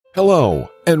Hello,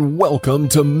 and welcome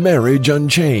to Marriage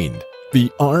Unchained,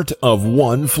 the art of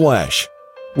one flesh,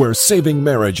 where saving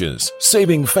marriages,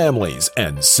 saving families,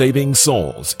 and saving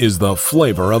souls is the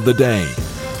flavor of the day.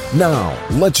 Now,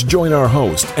 let's join our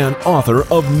host and author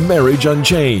of Marriage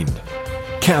Unchained,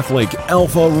 Catholic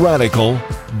Alpha Radical,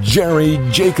 Jerry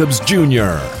Jacobs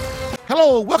Jr.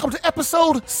 Hello, welcome to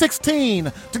episode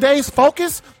 16. Today's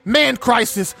focus, man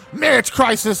crisis, marriage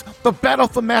crisis, the battle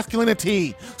for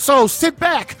masculinity. So sit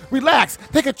back, relax,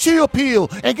 take a chill pill,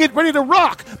 and get ready to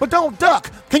rock, but don't duck.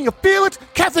 Can you feel it?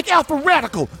 Catholic Alpha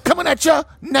Radical coming at you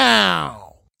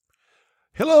now.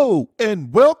 Hello,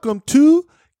 and welcome to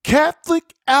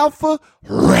Catholic Alpha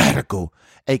Radical,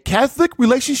 a Catholic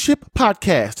relationship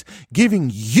podcast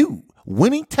giving you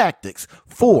winning tactics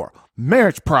for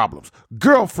marriage problems,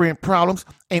 girlfriend problems,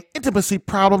 and intimacy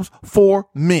problems for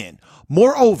men.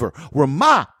 Moreover, where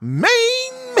my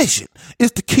main mission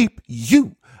is to keep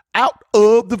you out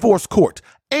of divorce court,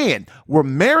 and where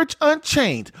Marriage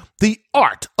Unchained, the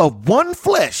art of one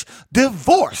flesh,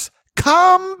 divorce,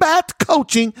 combat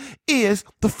coaching is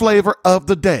the flavor of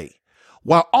the day,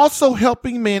 while also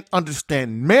helping men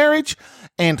understand marriage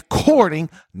and courting,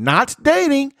 not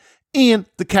dating, in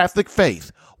the Catholic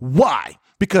faith. Why?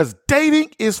 Because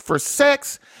dating is for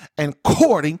sex and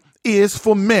courting is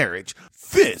for marriage.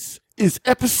 This is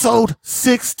episode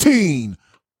 16.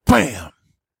 Bam!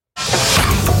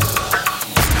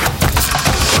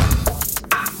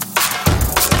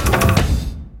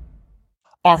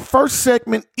 Our first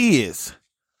segment is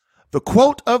the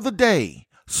quote of the day.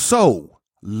 So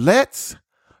let's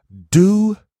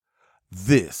do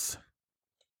this.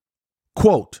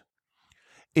 Quote,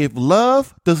 "If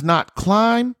love does not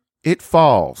climb, it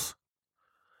falls.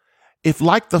 If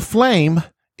like the flame,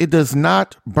 it does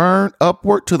not burn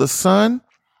upward to the sun,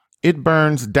 it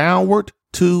burns downward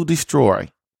to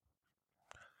destroy.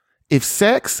 If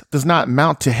sex does not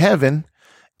mount to heaven,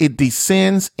 it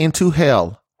descends into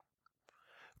hell.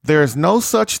 There is no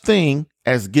such thing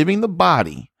as giving the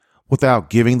body without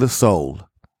giving the soul.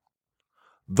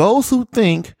 Those who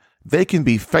think they can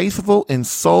be faithful in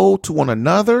soul to one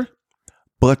another,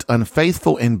 but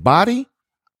unfaithful in body,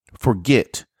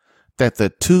 forget that the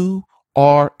two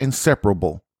are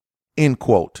inseparable." End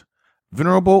quote.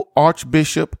 Venerable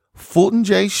Archbishop Fulton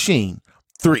J. Sheen,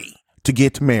 3 to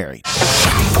get married.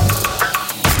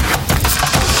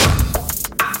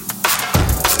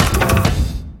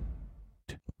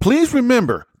 Please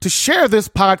remember to share this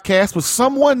podcast with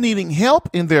someone needing help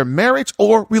in their marriage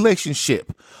or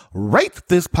relationship. Rate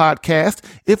this podcast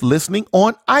if listening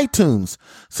on iTunes.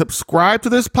 Subscribe to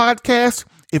this podcast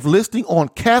if listening on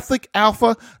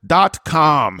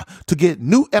CatholicAlpha.com to get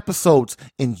new episodes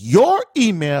in your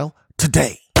email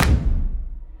today.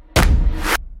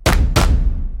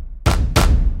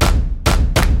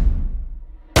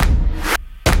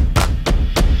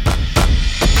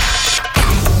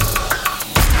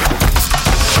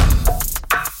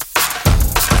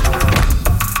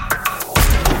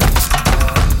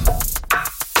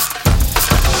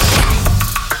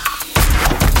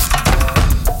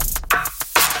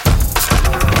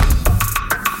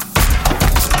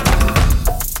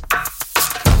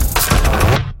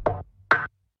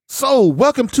 So,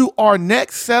 welcome to our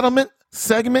next segment,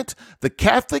 the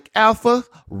Catholic Alpha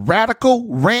Radical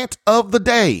Rant of the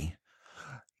Day,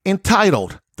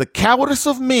 entitled "The Cowardice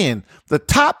of Men, the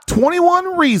Top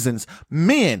 21 Reasons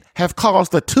Men Have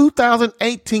Caused the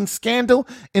 2018 Scandal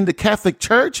in the Catholic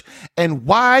Church and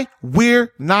Why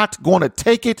We're Not Going to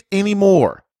Take It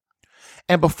Anymore."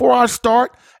 And before I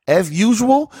start, as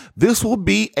usual, this will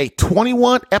be a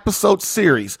 21 episode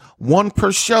series, one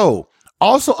per show.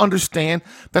 Also understand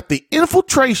that the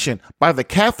infiltration by the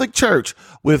Catholic Church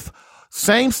with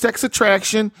same-sex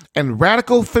attraction and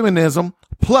radical feminism,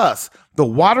 plus the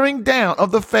watering down of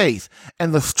the faith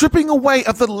and the stripping away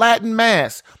of the Latin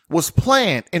Mass, was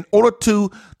planned in order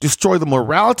to destroy the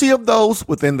morality of those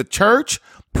within the church,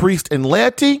 priest and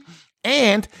laity,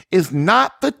 and is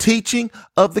not the teaching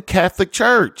of the Catholic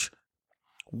Church.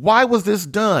 Why was this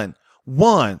done?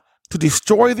 1, to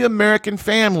destroy the American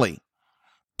family.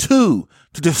 2,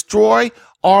 to destroy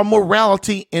our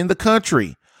morality in the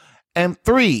country. And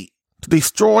 3, to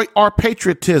destroy our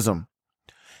patriotism.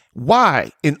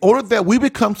 Why? In order that we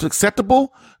become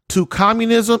susceptible to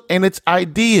communism and its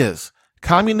ideas.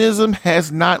 Communism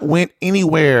has not went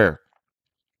anywhere.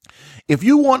 If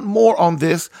you want more on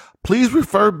this, please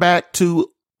refer back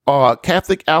to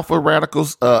Catholic Alpha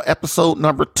Radicals episode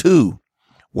number 2.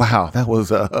 Wow, that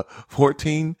was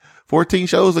 14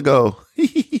 shows ago.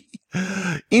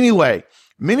 Anyway,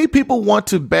 Many people want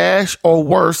to bash or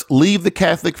worse, leave the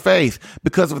Catholic faith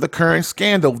because of the current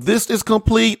scandal. This is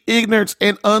complete ignorance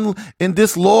and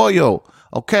disloyal.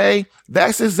 Okay.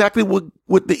 That's exactly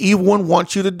what the evil one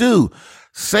wants you to do.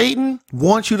 Satan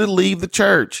wants you to leave the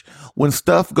church when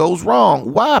stuff goes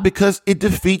wrong. Why? Because it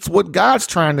defeats what God's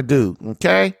trying to do.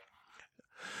 Okay.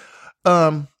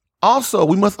 Also,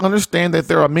 we must understand that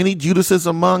there are many Judases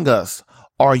among us.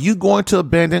 Are you going to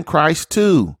abandon Christ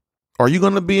too? Are you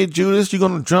going to be a Judas? You're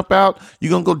going to jump out?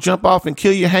 You're going to go jump off and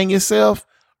kill you, hang yourself?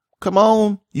 Come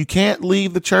on. You can't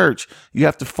leave the church. You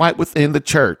have to fight within the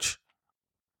church.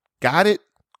 Got it?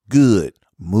 Good.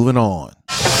 Moving on.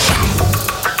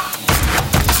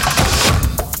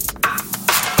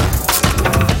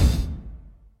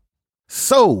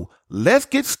 So let's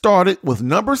get started with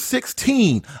number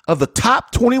 16 of the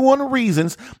top 21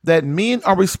 reasons that men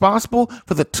are responsible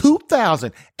for the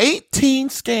 2018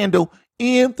 scandal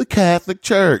in the Catholic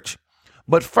Church.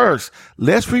 But first,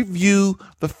 let's review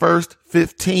the first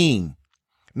 15.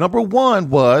 Number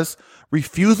 1 was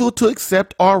refusal to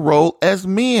accept our role as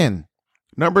men.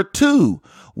 Number 2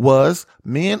 was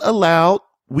we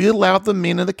allowed the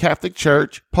men in the Catholic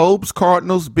Church, popes,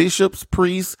 cardinals, bishops,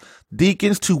 priests,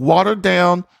 deacons to water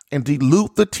down and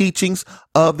dilute the teachings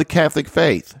of the Catholic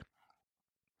faith.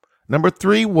 Number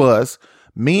 3 was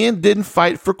men didn't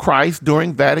fight for Christ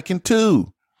during Vatican II.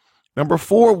 Number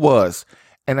 4 was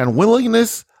an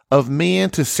unwillingness of men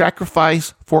to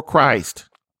sacrifice for Christ.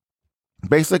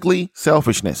 Basically,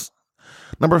 selfishness.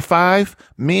 Number 5,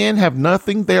 men have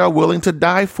nothing they are willing to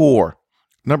die for.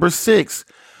 Number 6,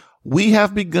 we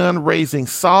have begun raising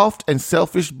soft and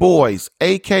selfish boys,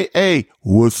 aka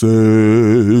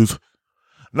wusses.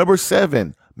 Number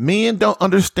 7, men don't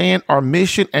understand our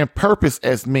mission and purpose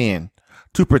as men,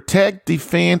 to protect,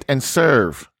 defend, and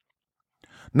serve.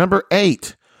 Number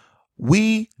 8,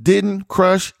 we didn't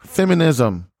crush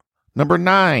feminism. Number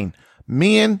 9,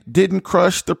 men didn't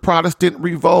crush the Protestant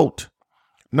revolt.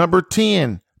 Number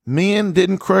 10, men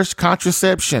didn't crush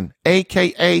contraception,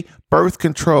 aka birth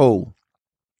control.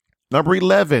 Number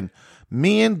 11,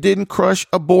 men didn't crush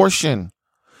abortion.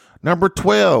 Number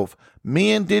 12,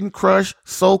 men didn't crush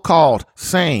so-called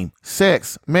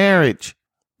same-sex marriage.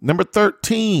 Number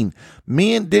 13,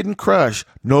 men didn't crush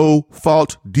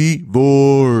no-fault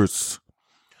divorce.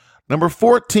 Number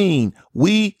 14,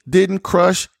 we didn't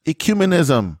crush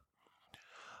ecumenism.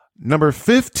 Number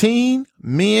 15,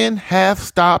 men have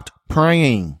stopped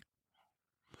praying.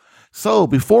 So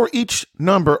before each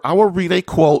number, I will read a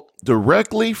quote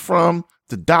directly from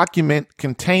the document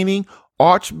containing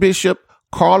Archbishop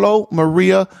Carlo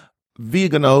Maria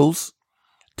Vigano's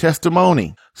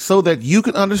testimony, so that you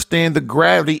can understand the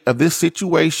gravity of this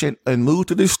situation and move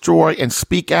to destroy and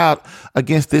speak out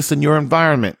against this in your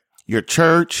environment, your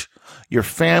church, your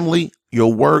family,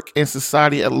 your work, and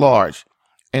society at large.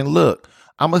 And look,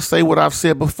 I'm going to say what I've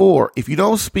said before. If you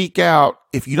don't speak out,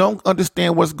 if you don't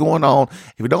understand what's going on,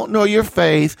 if you don't know your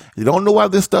faith, if you don't know why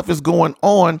this stuff is going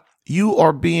on, you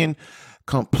are being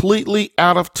completely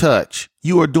out of touch.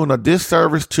 You are doing a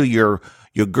disservice to your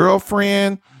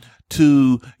girlfriend,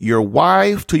 to your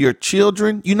wife, to your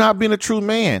children. You're not being a true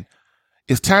man.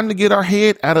 It's time to get our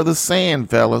head out of the sand,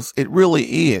 fellas. It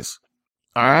really is.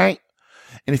 All right.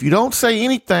 And if you don't say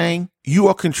anything, you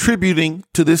are contributing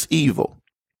to this evil.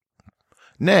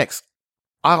 Next,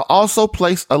 I'll also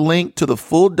place a link to the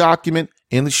full document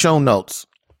in the show notes.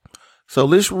 So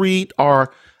let's read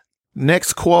our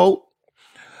next quote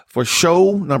for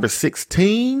show number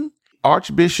 16,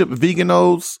 Archbishop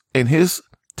Vigano's and his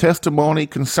testimony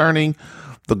concerning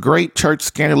the great church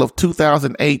scandal of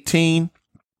 2018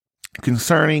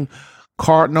 concerning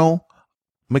Cardinal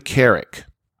McCarrick.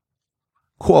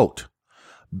 Quote,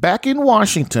 back in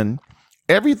Washington,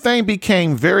 everything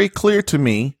became very clear to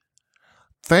me,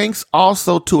 thanks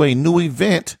also to a new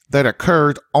event that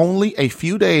occurred only a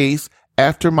few days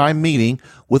after my meeting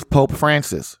with Pope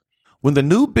Francis. When the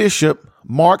new bishop,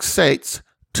 Mark Seitz,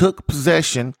 took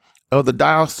possession of the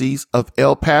Diocese of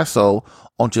El Paso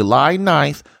on July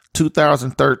 9th,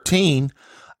 2013,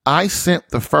 I sent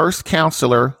the first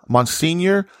counselor,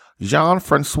 Monsignor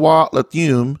Jean-Francois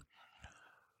Lethume,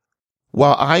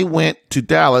 while I went to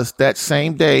Dallas that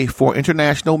same day for an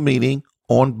international meeting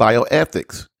on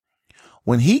bioethics.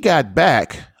 When he got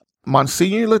back,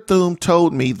 Monsignor Lethume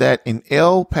told me that in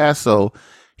El Paso,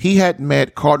 he had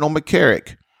met Cardinal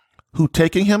McCarrick, who,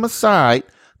 taking him aside,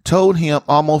 told him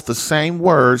almost the same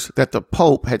words that the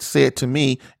Pope had said to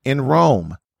me in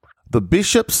Rome. The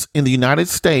bishops in the United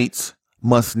States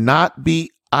must not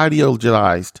be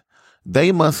ideologized.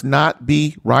 They must not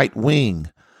be right-wing.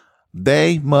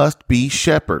 They must be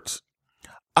shepherds.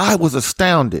 I was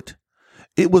astounded.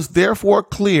 It was therefore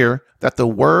clear that the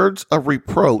words of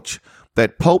reproach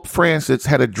that Pope Francis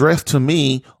had addressed to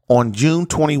me on June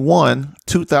 21,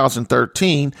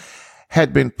 2013,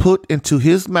 had been put into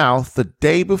his mouth the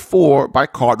day before by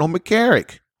Cardinal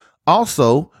McCarrick.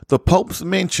 Also, the Pope's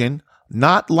mention,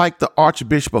 not like the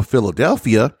Archbishop of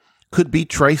Philadelphia, could be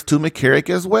traced to McCarrick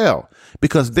as well,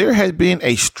 because there had been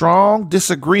a strong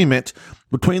disagreement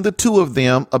between the two of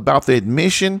them about the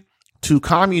admission to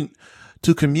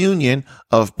communion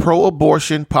of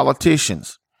pro-abortion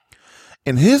politicians.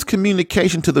 In his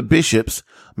communication to the bishops,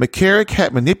 McCarrick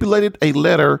had manipulated a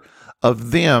letter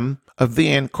of then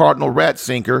Cardinal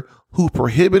Ratzinger, who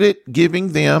prohibited giving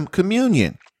them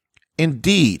communion.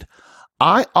 Indeed,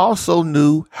 I also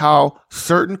knew how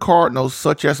certain cardinals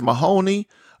such as Mahony,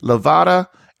 Levada,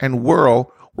 and Wuerl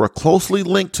were closely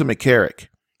linked to McCarrick.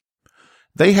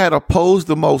 They had opposed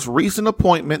the most recent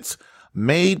appointments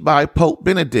made by Pope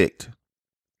Benedict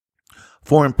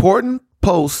for important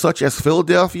posts such as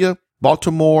Philadelphia,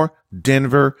 Baltimore,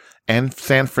 Denver, and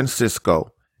San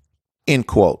Francisco. End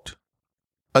quote.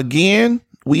 Again,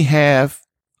 we have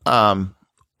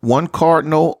one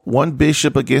cardinal, one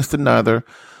bishop against another.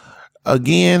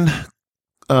 Again,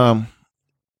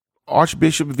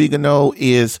 Archbishop Vigano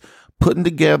is putting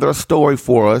together a story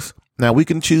for us. Now, we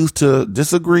can choose to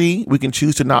disagree. We can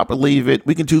choose to not believe it.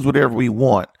 We can choose whatever we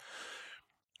want.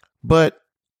 But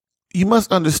you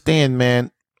must understand, man,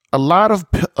 a lot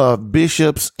of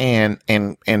bishops and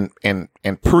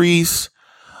priests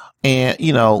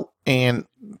and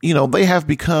they have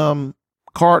become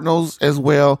cardinals as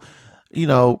well.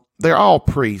 They're all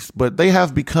priests, but they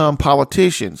have become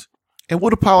politicians. And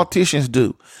what do politicians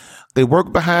do? They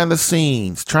work behind the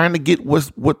scenes trying to get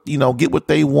get what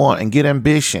they want and get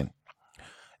ambition.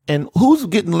 And who's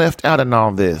getting left out in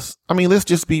all this? I mean, let's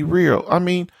just be real. I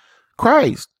mean,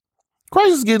 Christ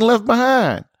is getting left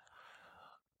behind.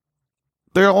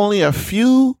 There are only a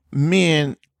few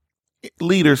men,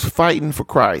 leaders fighting for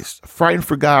Christ, fighting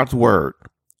for God's word.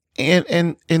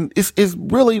 And it's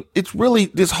really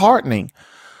disheartening.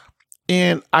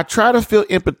 And I try to feel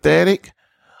empathetic,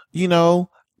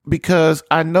 because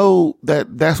I know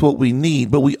that that's what we need,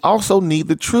 but we also need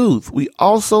the truth. We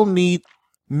also need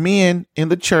men in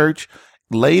the church,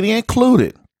 lady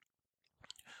included,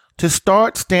 to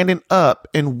start standing up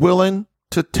and willing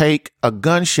to take a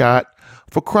gunshot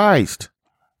for Christ.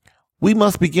 We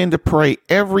must begin to pray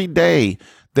every day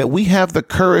that we have the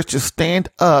courage to stand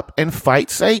up and fight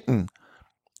Satan.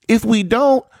 If we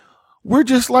don't, we're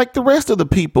just like the rest of the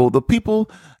people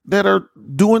that are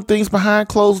doing things behind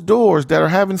closed doors, that are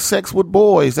having sex with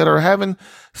boys, that are having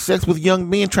sex with young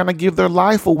men trying to give their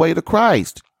life away to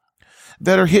Christ,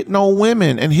 that are hitting on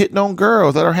women and hitting on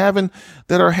girls, that are having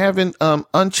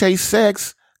unchaste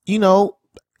sex,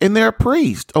 and they're a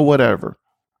priest or whatever.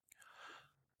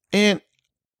 And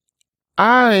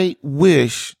my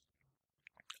wish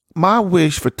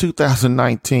for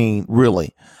 2019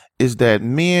 really is that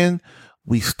men,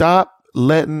 we stop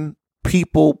letting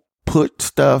people put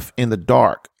stuff in the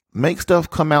dark, make stuff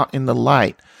come out in the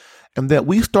light, and that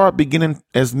we start beginning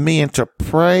as men to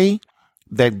pray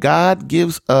that God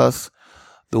gives us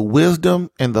the wisdom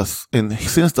and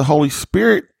sends the Holy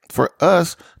Spirit for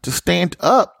us to stand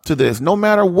up to this, no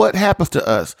matter what happens to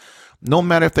us. No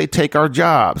matter if they take our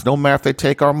jobs, no matter if they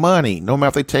take our money, no matter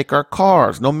if they take our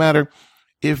cars, no matter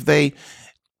if they,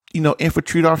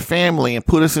 infiltrate our family and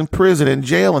put us in prison and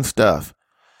jail and stuff.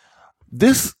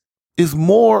 This is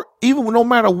more, even no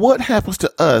matter what happens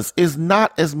to us, is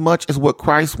not as much as what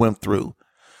Christ went through.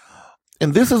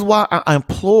 And this is why I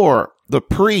implore the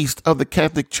priests of the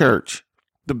Catholic Church,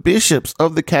 the bishops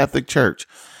of the Catholic Church,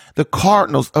 the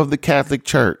cardinals of the Catholic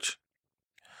Church,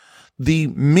 the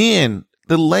men,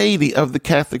 the laity of the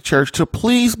Catholic Church, to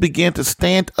please begin to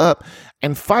stand up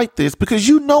and fight this, because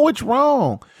it's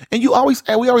wrong. And we always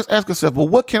ask ourselves, well,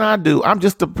 what can I do? I'm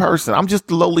just a person. I'm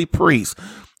just a lowly priest.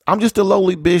 I'm just a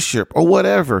lowly bishop or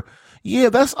whatever. Yeah,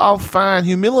 that's all fine.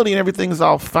 Humility and everything is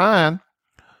all fine.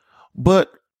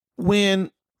 But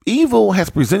when evil has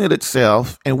presented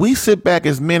itself and we sit back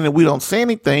as men and we don't say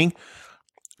anything,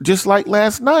 just like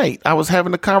last night, I was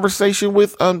having a conversation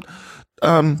with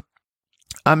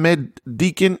I met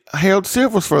Deacon Harold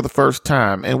Silvers for the first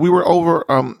time, and we were over.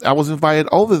 I was invited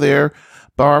over there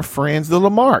by our friends, the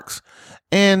Lamarcks.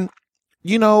 And,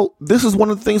 this is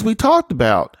one of the things we talked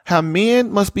about, how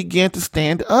men must begin to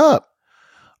stand up.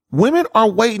 Women are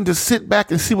waiting to sit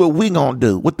back and see what we gonna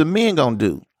do, what the men gonna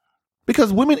do.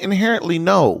 Because women inherently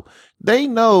know. They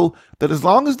know that as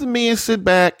long as the men sit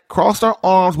back, cross our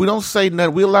arms, we don't say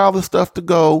nothing, we allow the stuff to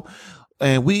go.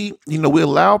 And we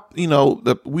allow, no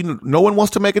one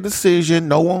wants to make a decision.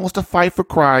 No one wants to fight for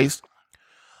Christ.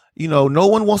 No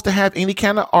one wants to have any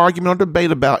kind of argument or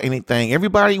debate about anything.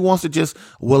 Everybody wants to just,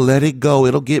 well, let it go.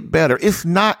 It'll get better. It's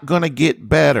not going to get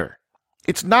better.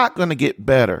 It's not going to get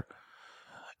better.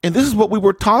 And this is what we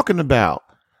were talking about.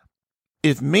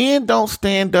 If men don't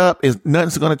stand up,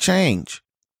 nothing's going to change.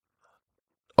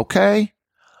 Okay?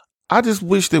 I just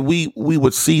wish that we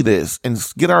would see this and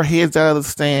get our heads out of the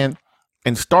stand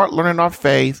and start learning our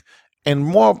faith. And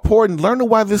more important, learning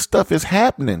why this stuff is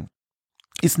happening.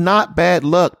 It's not bad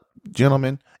luck,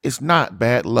 gentlemen. It's not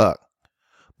bad luck.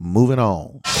 Moving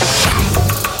on.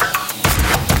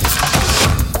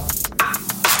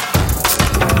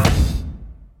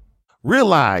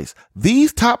 Realize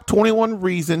these top 21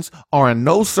 reasons are in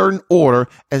no certain order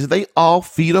as they all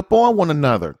feed upon one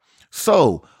another.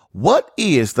 So, what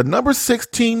is the number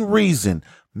 16 reason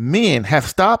men have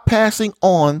stopped passing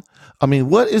on?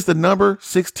 What is the number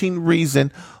 16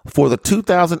 reason for the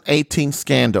 2018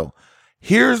 scandal?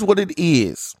 Here's what it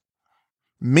is.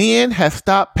 Men have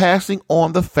stopped passing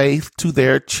on the faith to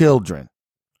their children.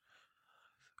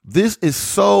 This is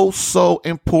so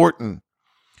important.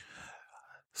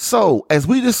 So, as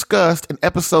we discussed in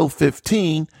episode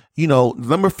 15,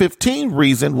 number 15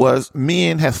 reason was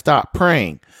men have stopped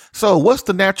praying. So, what's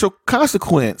the natural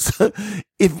consequence?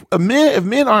 If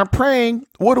men aren't praying,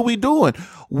 what are we doing?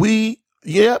 We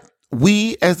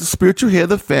as the spiritual head of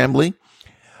the family,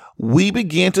 we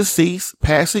begin to cease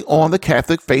passing on the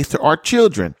Catholic faith to our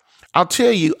children. I'll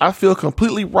tell you, I feel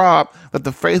completely robbed that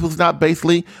the faith was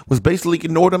basically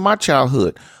ignored in my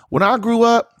childhood. When I grew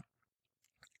up,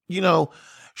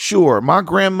 sure, my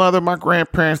grandmother, my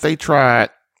grandparents, they tried,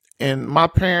 and my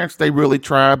parents, they really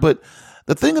tried. But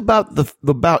the thing about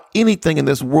about anything in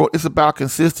this world is about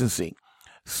consistency.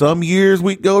 Some years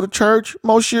we'd go to church,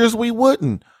 most years we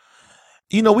wouldn't.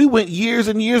 We went years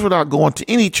and years without going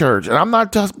to any church. And I'm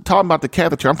not just talking about the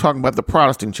Catholic Church. I'm talking about the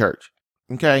Protestant church.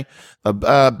 Okay.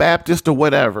 Baptist or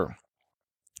whatever.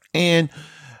 And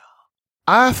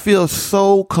I feel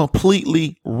so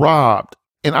completely robbed.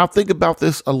 And I think about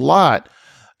this a lot.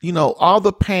 All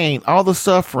the pain, all the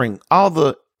suffering, all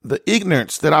the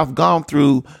ignorance that I've gone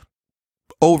through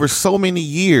over so many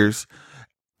years.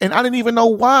 And I didn't even know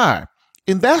why.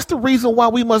 And that's the reason why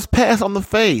we must pass on the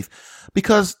faith,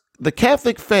 because the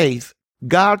Catholic faith,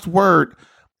 God's word,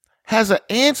 has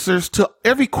answers to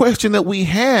every question that we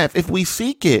have if we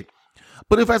seek it.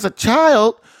 But if as a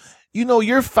child,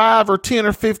 you're 5 or 10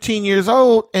 or 15 years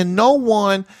old and no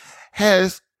one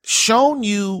has shown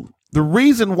you the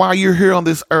reason why you're here on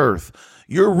this earth,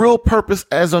 your real purpose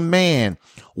as a man,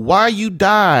 why you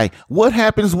die, what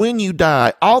happens when you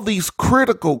die, all these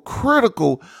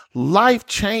critical,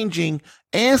 life-changing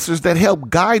answers that help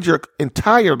guide your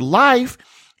entire life,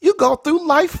 you go through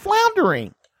life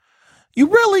floundering. You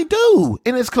really do.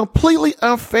 And it's completely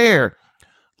unfair.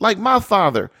 Like my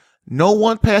father, no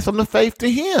one passed on the faith to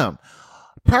him.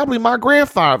 Probably my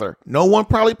grandfather, no one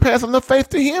probably passed on the faith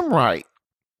to him right.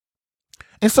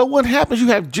 And so what happens, you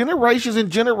have generations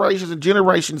and generations and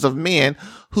generations of men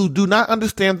who do not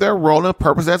understand their role and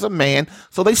purpose as a man,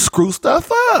 so they screw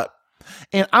stuff up.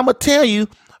 And I'm going to tell you,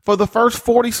 for the first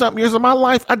 40-something years of my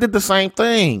life, I did the same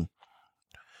thing.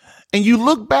 And you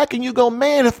look back and you go,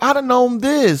 man, if I'd have known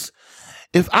this,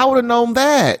 if I would have known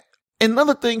that.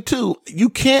 Another thing, too, you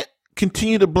can't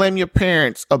continue to blame your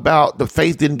parents about the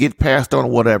faith didn't get passed on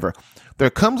or whatever. There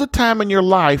comes a time in your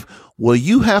life where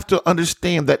you have to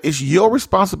understand that it's your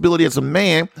responsibility as a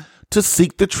man to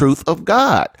seek the truth of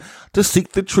God, to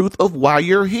seek the truth of why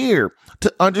you're here,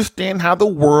 to understand how the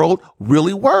world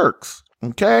really works.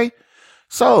 Okay?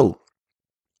 So,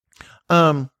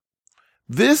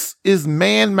 this is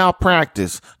man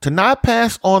malpractice to not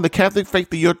pass on the Catholic faith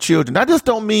to your children. I just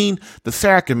don't mean the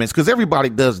sacraments, because everybody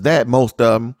does that, most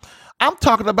of them. I'm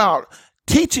talking about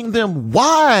teaching them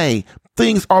why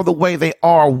things are the way they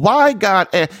are, why God,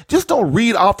 just don't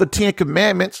read off the 10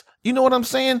 Commandments. You know what I'm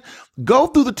saying? Go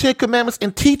through the 10 Commandments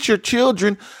and teach your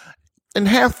children and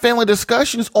have family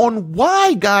discussions on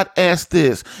why God asked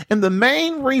this. And the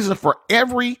main reason for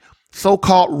every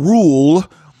so-called rule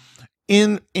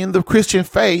in the Christian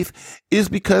faith is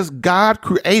because God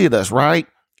created us, right?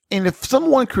 And if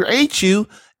someone creates you,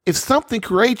 if something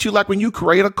creates you, like when you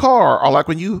create a car, or like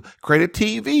when you create a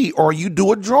TV, or you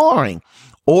do a drawing,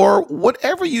 or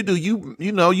whatever you do,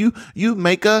 you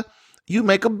make a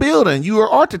building, you are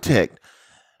an architect.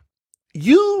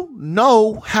 You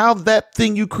know how that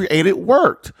thing you created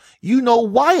worked. You know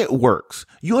why it works.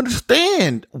 You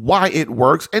understand why it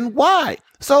works and why.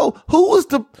 So who is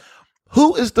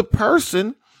the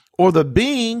person or the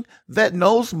being that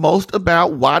knows most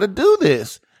about why to do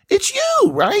this? It's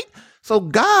you, right? So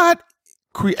God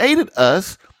created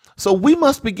us So we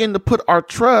must begin to put our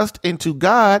trust into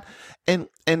God and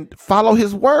follow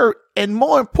his word. And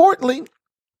more importantly,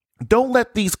 don't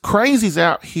let these crazies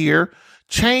out here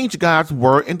change God's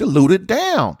word and dilute it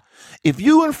down. If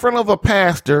you in front of a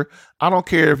pastor, I don't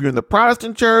care if you're in the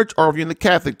Protestant church or if you're in the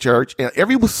Catholic church, and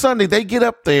every Sunday they get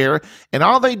up there and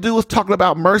all they do is talking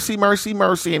about mercy, mercy,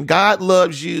 mercy, and God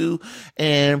loves you,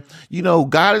 and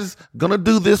God is gonna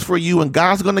do this for you, and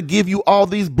God's gonna give you all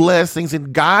these blessings,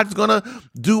 and God's gonna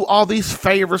do all these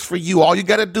favors for you. All you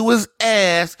gotta do is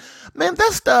ask. Man,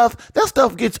 that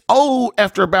stuff gets old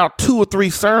after about 2 or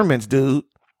 3 sermons, dude.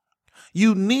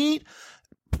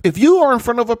 If you are in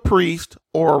front of a priest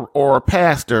or a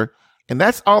pastor, and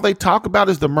that's all they talk about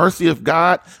is the mercy of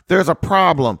God, there's a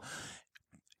problem.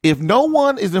 If no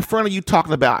one is in front of you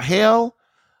talking about hell,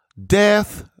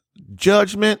 death,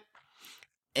 judgment,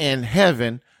 and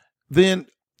heaven, then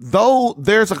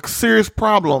there's a serious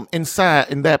problem inside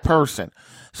in that person.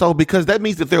 So because that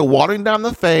means that they're watering down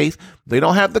the faith, they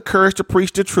don't have the courage to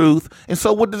preach the truth. And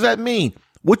so what does that mean?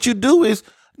 What you do is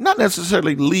not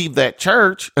necessarily leave that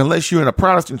church unless you're in a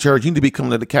Protestant church. You need to be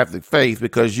coming to the Catholic faith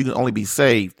because you can only be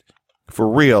saved for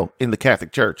real in the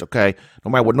Catholic church, okay?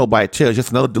 No matter what nobody tells you, it's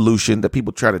another delusion that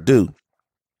people try to do.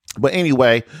 But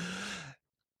anyway,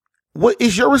 what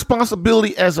is your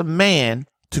responsibility as a man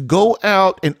to go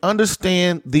out and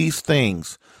understand these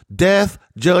things? Death,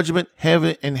 judgment,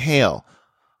 heaven, and hell.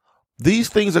 These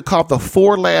things are called the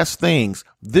 4 last things.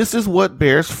 This is what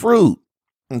bears fruit.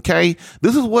 Okay,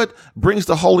 this is what brings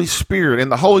the Holy Spirit,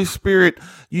 and the Holy Spirit,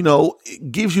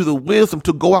 gives you the wisdom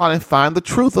to go out and find the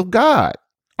truth of God.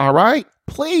 All right,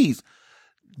 please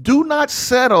do not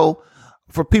settle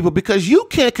for people, because you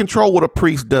can't control what a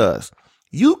priest does.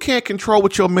 You can't control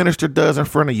what your minister does in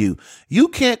front of you. You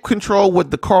can't control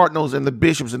what the cardinals and the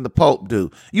bishops and the pope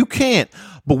do. You can't.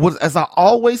 But as I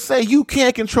always say, you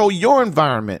can't control your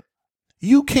environment.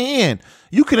 You can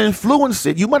influence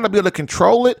it. You might not be able to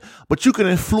control it, but you can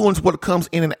influence what comes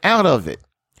in and out of it.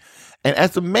 And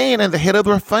as a man and the head of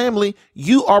the family,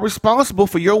 you are responsible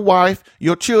for your wife,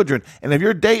 your children. And if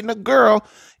you're dating a girl,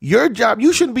 your job,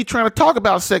 you shouldn't be trying to talk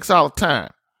about sex all the time.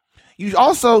 You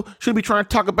also shouldn't be trying to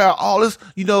talk about all this,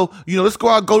 let's go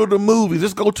out, go to the movies,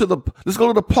 let's go to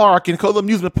the park and go to the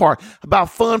amusement park, about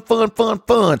fun.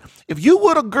 If you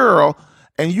were a girl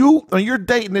and you're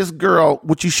dating this girl,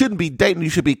 which you shouldn't be dating, you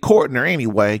should be courting her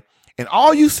anyway, and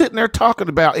all you sitting there talking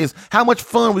about is how much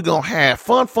fun we're going to have.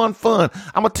 Fun. I'm going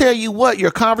to tell you what,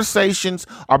 your conversations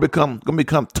are going to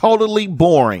become totally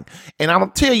boring. And I'm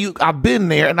going to tell you, I've been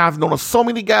there, and I've known so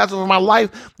many guys over my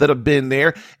life that have been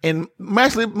there, and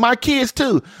actually my kids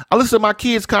too. I listen to my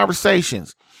kids'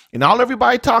 conversations, and all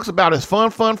everybody talks about is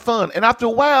fun. And after a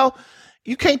while,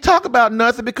 you can't talk about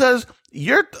nothing because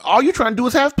all you're trying to do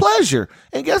is have pleasure.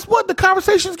 And guess what? The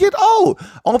conversations get old.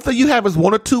 Only thing you have is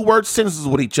 1 or 2 word sentences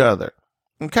with each other.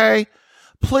 Okay?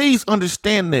 Please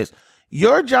understand this.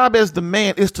 Your job as the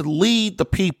man is to lead the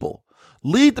people.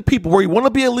 Lead the people, where you want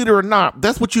to be a leader or not.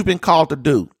 That's what you've been called to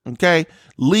do. Okay?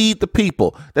 Lead the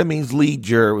people. That means lead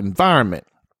your environment.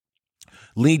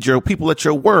 Lead your people at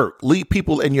your work. Lead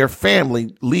people in your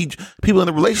family. Lead people in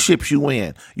the relationships you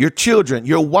in. Your children,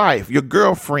 your wife, your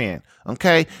girlfriend.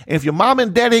 Okay? And if your mom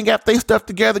and daddy ain't got their stuff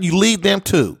together, you lead them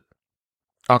too.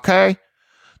 Okay?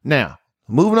 Now,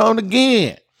 moving on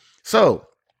again. So,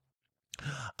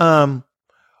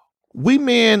 we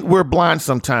men, we're blind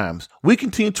sometimes. We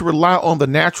continue to rely on the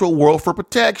natural world for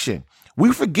protection.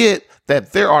 We forget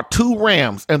that there are 2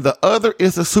 realms, and the other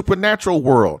is the supernatural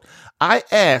world. I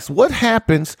ask, what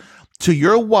happens to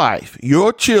your wife,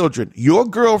 your children, your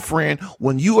girlfriend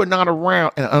when you are not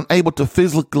around and unable to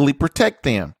physically protect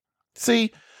them?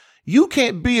 See, you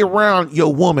can't be around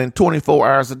your woman 24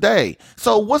 hours a day.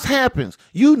 So what happens?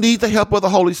 You need the help of the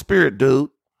Holy Spirit, dude.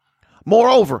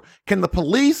 Moreover, can the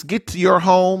police get to your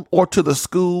home or to the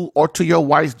school or to your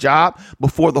wife's job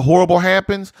before the horrible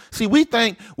happens? See, we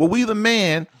think, well, we the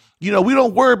man, we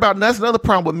don't worry about, and that's another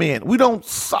problem with men. We don't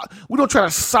try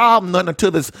to solve nothing until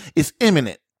this is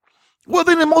imminent. Well,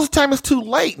 then most of the time it's too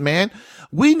late, man.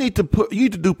 You need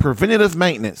to do preventative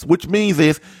maintenance, which means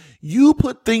is you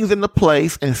put things into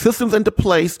place and systems into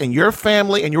place in your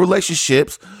family and your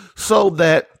relationships so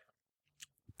that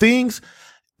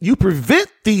you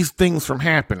prevent these things from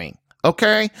happening.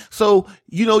 Okay. So,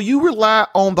 you rely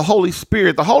on the Holy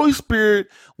Spirit. The Holy Spirit,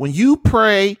 when you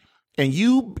pray and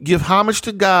you give homage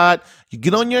to God, you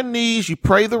get on your knees, you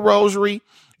pray the rosary,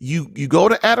 you go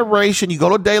to adoration, you go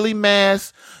to daily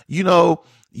mass, you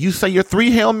say your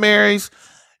 3 Hail Marys,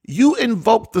 you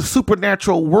invoke the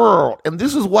supernatural world. And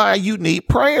this is why you need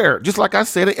prayer. Just like I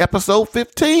said in episode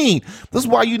 15. This is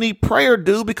why you need prayer,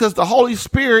 dude, because the Holy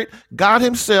Spirit, God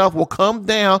himself, will come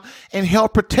down and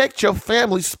help protect your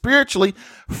family spiritually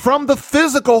from the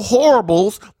physical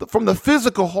horribles, from the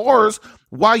physical horrors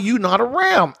while you're not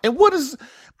around. And what is,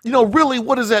 really,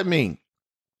 what does that mean?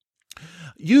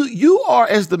 You are,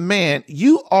 as the man,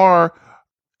 you are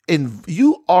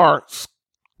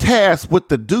tasked with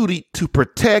the duty to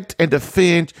protect and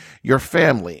defend your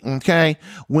family. Okay.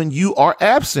 When you are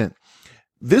absent,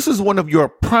 this is one of your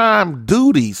prime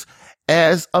duties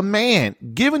as a man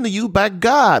given to you by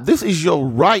God. This is your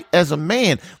right as a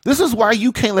man. This is why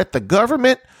you can't let the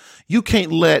government, you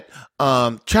can't let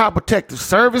child protective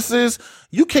services,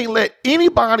 you can't let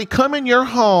anybody come in your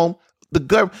home, the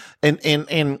government,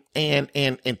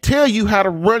 and tell you how to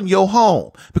run your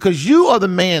home, because you are the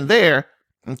man there.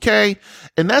 Okay.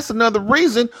 And that's another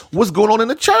reason what's going on in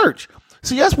the church.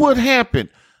 See, that's what happened.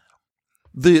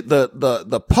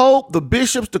 The Pope, the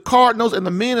bishops, the cardinals, and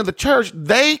the men of the church,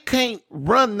 they can't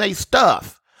run their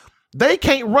stuff. They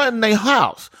can't run their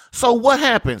house. So what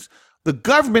happens? The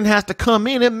government has to come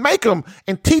in and make them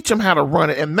and teach them how to run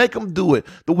it and make them do it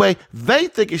the way they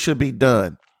think it should be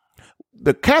done.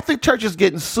 The Catholic Church is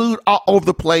getting sued all over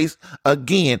the place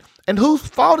again. And whose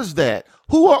fault is that?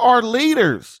 Who are our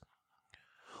leaders?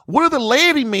 What do the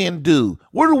laity men do?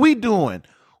 What are we doing?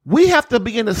 We have to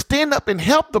begin to stand up and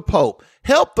help the Pope,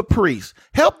 help the priests,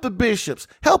 help the bishops,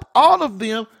 help all of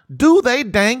them do their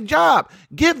dang job.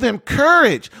 Give them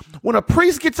courage. When a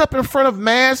priest gets up in front of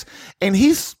mass and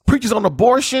he preaches on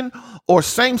abortion or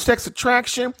same-sex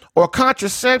attraction or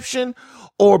contraception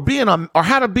or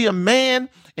how to be a man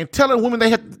and telling women they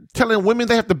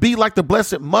have to be like the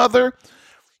Blessed Mother,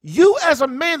 you as a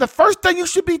man, the first thing you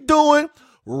should be doing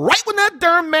right when that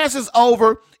darn mass is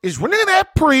over is running to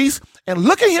that priest and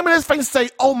look at him in his face and say,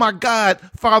 "Oh my God,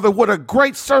 Father, what a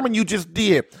great sermon you just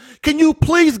did. Can you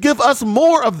please give us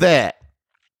more of that?"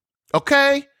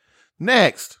 Okay.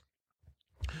 Next.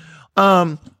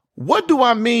 What do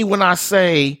I mean when I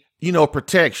say,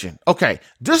 protection? Okay.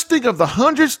 Just think of the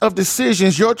hundreds of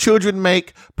decisions your children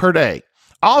make per day.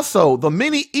 Also, the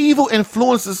many evil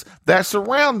influences that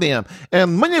surround them.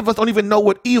 And many of us don't even know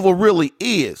what evil really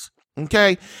is.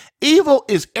 Okay. Evil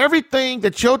is everything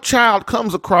that your child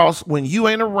comes across when you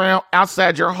ain't around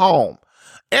outside your home.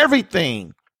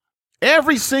 Everything,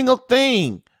 every single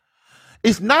thing.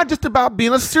 It's not just about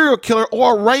being a serial killer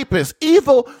or a rapist.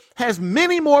 Evil has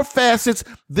many more facets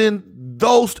than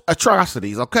those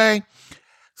atrocities. Okay.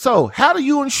 So how do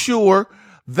you ensure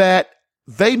that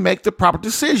they make the proper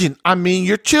decision? I mean,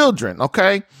 your children.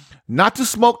 Okay. Not to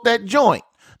smoke that joint.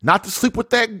 Not to sleep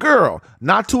with that girl,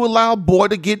 not to allow a boy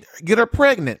to get her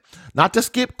pregnant, not to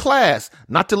skip class,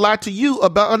 not to lie to you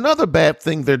about another bad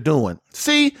thing they're doing.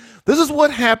 See, this is what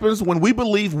happens when we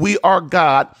believe we are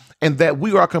God and that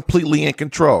we are completely in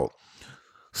control.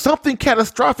 Something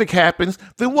catastrophic happens,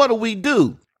 then what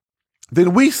do?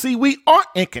 Then we see we aren't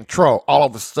in control all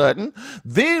of a sudden.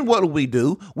 Then what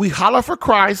do? We holler for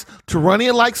Christ to run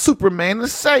in like Superman to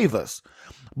save us.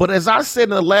 But as I said in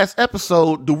the last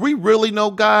episode, do we really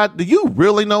know God? Do you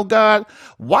really know God?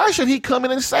 Why should he come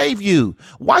in and save you?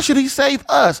 Why should he save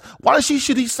us? Why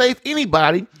should he save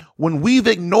anybody when we've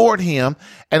ignored him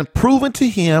and proven to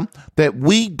him that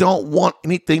we don't want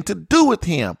anything to do with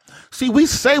him? See, we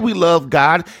say we love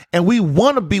God and we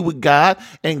want to be with God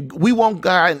and we want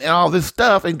God and all this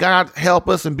stuff and God help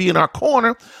us and be in our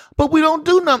corner, but we don't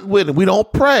do nothing with him. We don't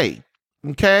pray.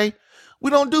 Okay.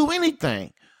 We don't do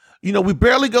anything. We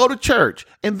barely go to church,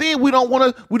 and then we don't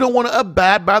want to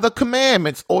abide by the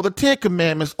commandments or the 10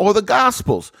 commandments or the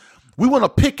gospels. We want to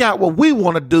pick out what we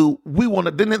want to do.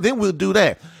 Then we'll do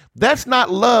that. That's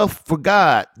not love for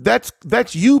God. That's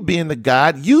you being the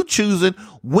God, you choosing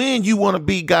when you want to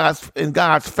be in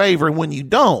God's favor and when you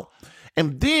don't.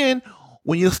 And then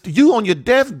when you on your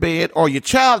deathbed or your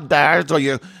child dies or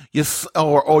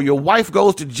your wife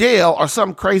goes to jail or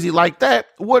something crazy like that,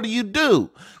 what do?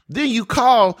 Then you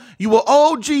will,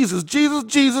 "Oh, Jesus, Jesus,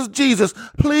 Jesus, Jesus,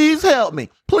 please help me.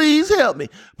 Please help me.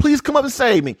 Please come up and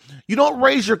save me." You don't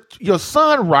raise your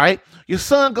son right. Your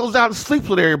son goes out and sleeps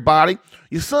with everybody.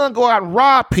 Your son go out and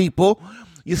rob people.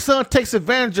 Your son takes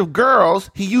advantage of girls.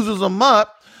 He uses them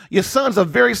up. Your son's a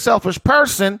very selfish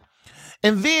person.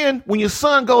 And then when your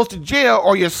son goes to jail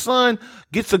or your son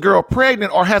gets a girl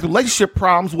pregnant or has relationship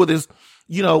problems with his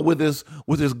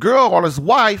girl or his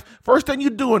wife, first thing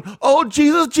you're doing, "Oh,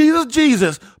 Jesus, Jesus,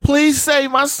 Jesus, please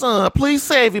save my son. Please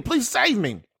save me. Please save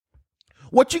me."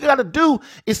 What you got to do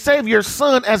is save your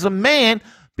son as a man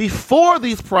before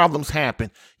these problems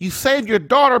happen. You save your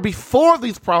daughter before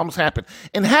these problems happen.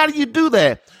 And how do you do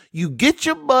that? You get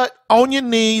your butt on your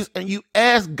knees and you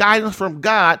ask guidance from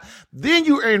God. Then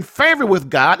you are in favor with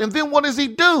God. And then what does he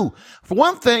do? For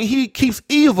one thing, he keeps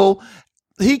evil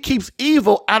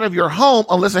out of your home,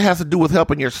 unless it has to do with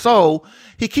helping your soul.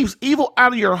 He keeps evil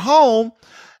out of your home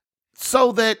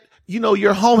so that,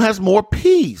 your home has more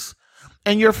peace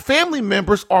and your family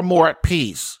members are more at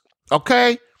peace.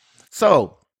 Okay?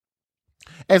 So,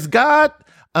 as God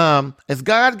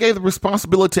gave the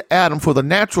responsibility to Adam for the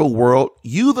natural world,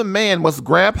 you, the man, must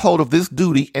grab hold of this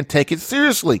duty and take it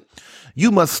seriously.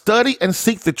 You must study and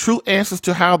seek the true answers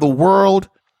to how the world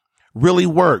really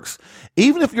works.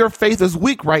 Even if your faith is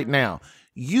weak right now,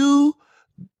 you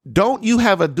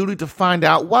have a duty to find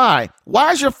out why.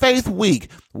 Why is your faith weak?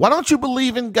 Why don't you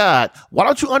believe in God? Why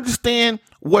don't you understand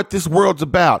what this world's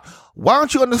about? Why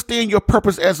don't you understand your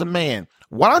purpose as a man?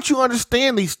 Why don't you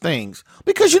understand these things?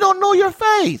 Because you don't know your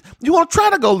faith. You want to try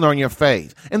to go learn your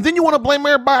faith. And then you want to blame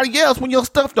everybody else when your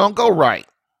stuff don't go right.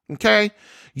 Okay?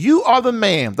 You are the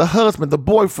man, the husband, the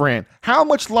boyfriend. How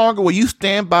much longer will you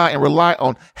stand by and rely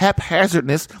on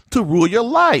haphazardness to rule your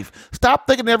life? Stop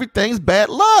thinking everything's bad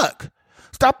luck.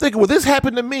 Stop thinking, well, this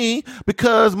happened to me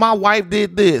because my wife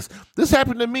did this. This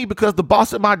happened to me because the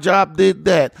boss at my job did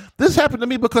that. This happened to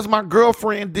me because my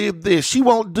girlfriend did this. She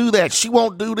won't do that. She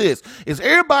won't do this. It's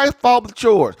everybody's fault but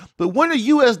yours. But when are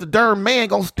you as the darn man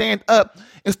going to stand up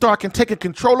and start taking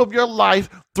control of your life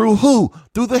through who?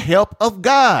 Through the help of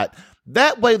God.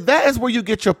 That way, that is where you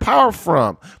get your power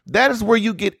from. That is where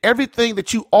you get everything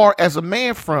that you are as a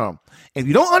man from. If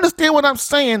you don't understand what I'm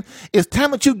saying, it's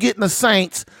time that you get in the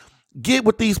saints, get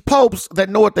with these popes that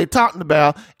know what they're talking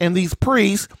about and these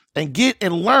priests and get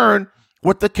and learn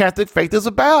what the Catholic faith is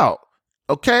about.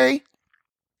 Okay?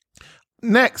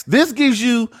 Next, this gives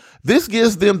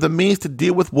them the means to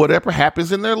deal with whatever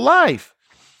happens in their life.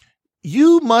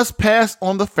 You must pass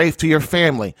on the faith to your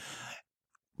family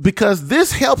because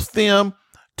this helps them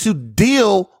to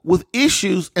deal with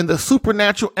issues in the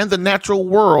supernatural and the natural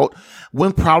world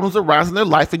when problems arise in their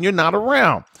life and you're not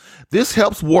around. This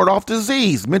helps ward off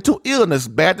disease, mental illness,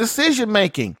 bad decision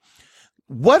making.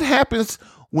 What happens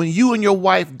when you and your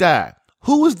wife die?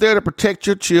 Who is there to protect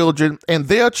your children and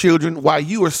their children while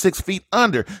you are 6 feet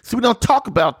under? See, we don't talk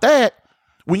about that.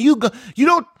 When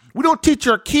we don't teach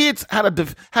our kids how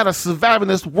to survive in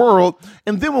this world.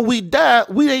 And then when we die,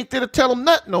 we ain't there to tell them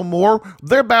nothing no more.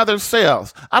 They're by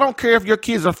themselves. I don't care if your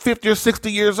kids are 50 or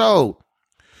 60 years old.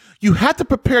 You have to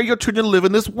prepare your children to live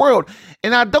in this world.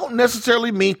 And I don't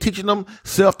necessarily mean teaching them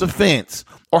self-defense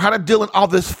or how to deal in all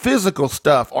this physical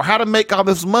stuff or how to make all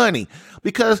this money,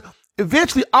 because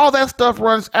eventually all that stuff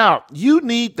runs out. You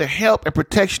need the help and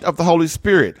protection of the Holy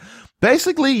Spirit.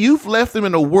 Basically, you've left them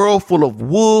in a world full of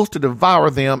wolves to devour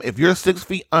them if you're 6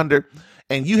 feet under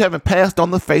and you haven't passed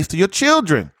on the faith to your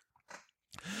children.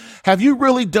 Have you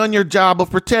really done your job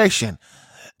of protection?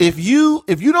 If you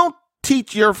don't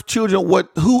teach your children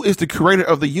who is the creator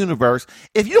of the universe,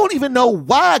 if you don't even know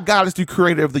why God is the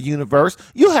creator of the universe,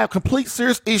 you'll have complete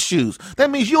serious issues.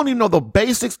 That means you don't even know the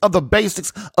basics of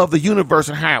the universe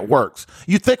and how it works.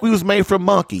 You think we was made from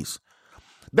monkeys.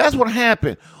 That's what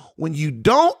happened. When you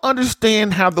don't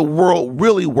understand how the world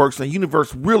really works and the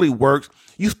universe really works,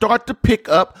 you start to pick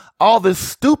up all this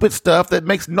stupid stuff that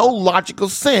makes no logical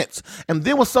sense. And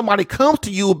then when somebody comes to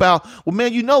you about, well,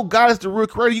 man, God is the real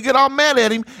creator, you get all mad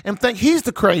at him and think he's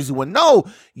the crazy one. No,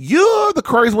 you're the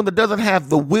crazy one that doesn't have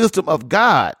the wisdom of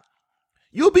God.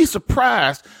 You'll be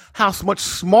surprised how much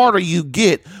smarter you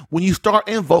get when you start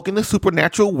invoking the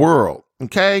supernatural world.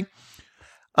 Okay?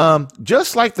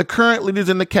 Just like the current leaders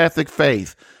in the Catholic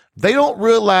faith, they don't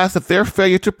realize that their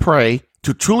failure to pray,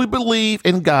 to truly believe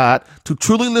in God, to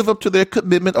truly live up to their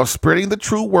commitment of spreading the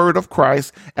true word of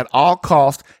Christ at all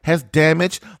costs has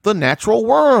damaged the natural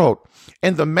world.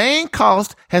 And the main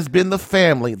cost has been the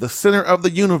family, the center of the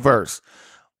universe.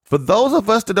 For those of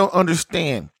us that don't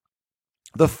understand,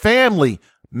 the family,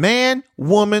 man,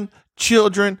 woman,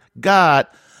 children, God,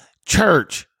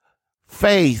 church,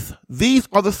 faith, these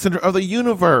are the center of the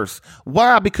universe.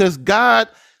 Why? Because God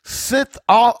sent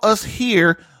all us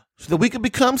here so that we can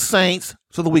become saints,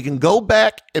 so that we can go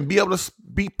back and be able to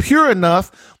be pure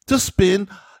enough to spend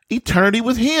eternity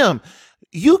with him.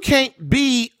 You can't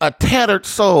be a tattered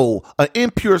soul, an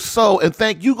impure soul, and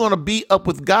think you're going to be up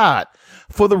with God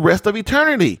for the rest of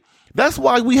eternity. That's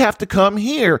why we have to come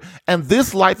here. And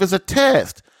this life is a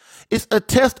test. It's a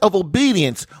test of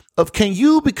obedience, of can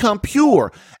you become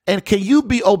pure and can you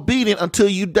be obedient until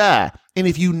you die? And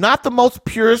if you're not the most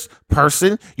purest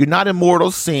person, you're not in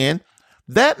mortal sin,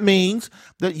 that means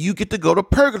that you get to go to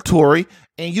purgatory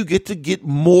and you get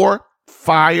more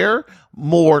fire,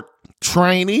 more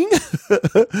training,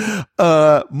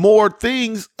 more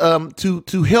things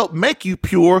to help make you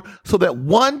pure, so that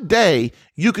one day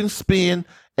you can spend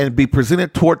and be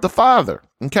presented toward the Father.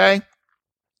 Okay.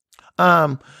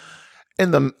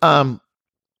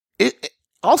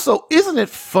 Also, isn't it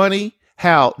funny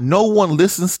how no one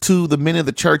listens to the men of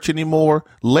the church anymore?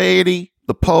 Laity,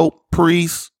 the Pope,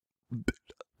 priests,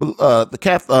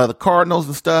 the cardinals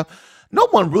and stuff. No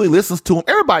one really listens to them.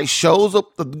 Everybody shows up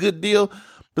a good deal,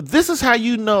 but this is how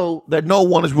you know that no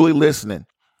one is really listening,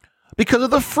 because of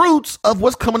the fruits of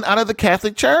what's coming out of the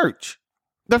Catholic Church.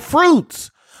 The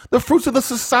fruits of the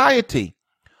society.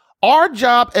 Our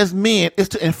job as men is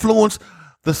to influence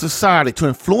the society, to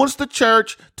influence the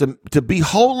church, to be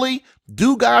holy,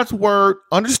 do God's word,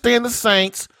 understand the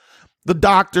saints, the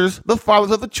doctors, the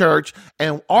fathers of the church,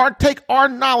 and take our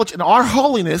knowledge and our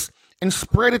holiness and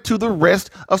spread it to the rest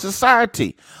of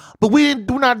society. But we're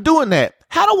not doing that.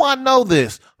 How do I know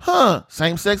this?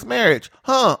 Same-sex marriage.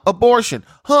 Abortion.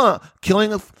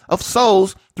 Killing of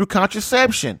souls through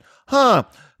contraception.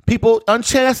 People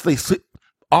unchastely.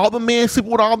 All the men sleep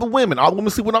with all the women. All the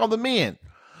women sleep with all the men.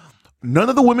 None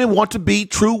of the women want to be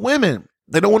true women.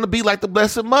 They don't want to be like the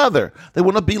Blessed Mother. They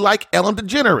want to be like Ellen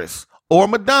DeGeneres or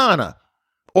Madonna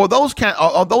or those kind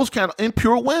of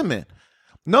impure women.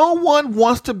 No one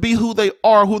wants to be who they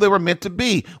are, who they were meant to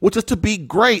be, which is to be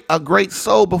great, a great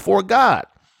soul before God.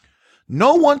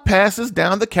 No one passes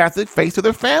down the Catholic faith to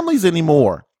their families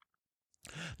anymore.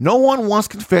 No one wants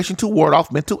confession to ward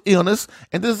off mental illness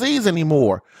and disease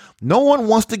anymore. No one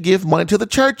wants to give money to the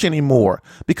church anymore,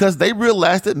 because they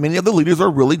realize that many of the leaders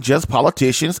are really just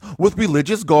politicians with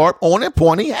religious garb on and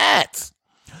pointy hats.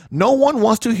 No one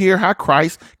wants to hear how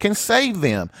Christ can save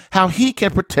them, how he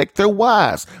can protect their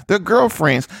wives, their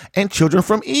girlfriends, and children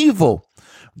from evil.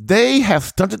 They have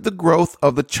stunted the growth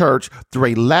of the church through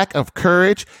a lack of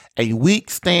courage, a weak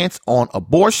stance on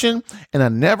abortion, and a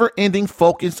never-ending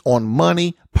focus on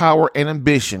money, power, and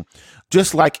ambition,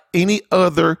 just like any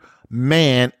other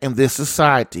man in this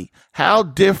society. How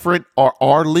different are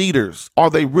our leaders? Are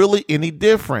they really any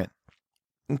different?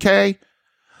 Okay?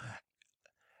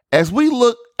 As we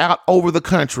look out over the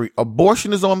country,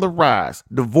 abortion is on the rise,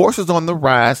 divorce is on the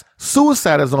rise,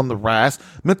 suicide is on the rise,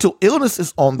 mental illness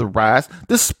is on the rise,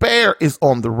 despair is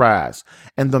on the rise.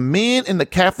 And the men in the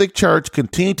Catholic Church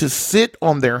continue to sit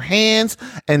on their hands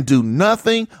and do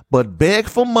nothing but beg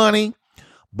for money,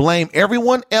 blame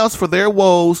everyone else for their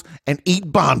woes, and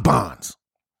eat bonbons.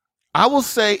 I will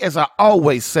say, as I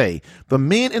always say, the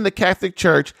men in the Catholic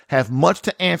Church have much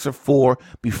to answer for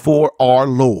before our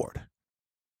Lord.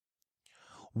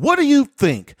 What do you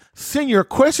think? Send your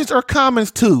questions or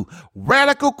comments to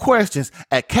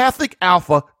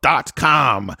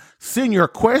radicalquestions@catholicalpha.com. Send your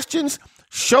questions,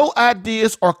 show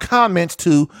ideas, or comments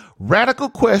to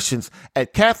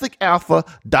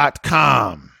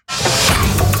radicalquestions@catholicalpha.com.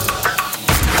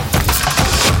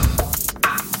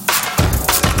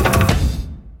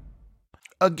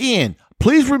 Again,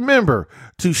 please remember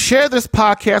to share this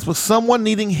podcast with someone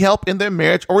needing help in their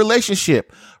marriage or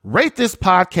relationship. Rate this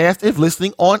podcast if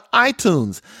listening on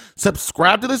iTunes.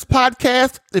 Subscribe to this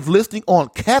podcast if listening on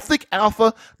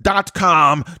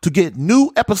catholicalpha.com to get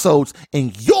new episodes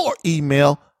in your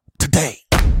email today.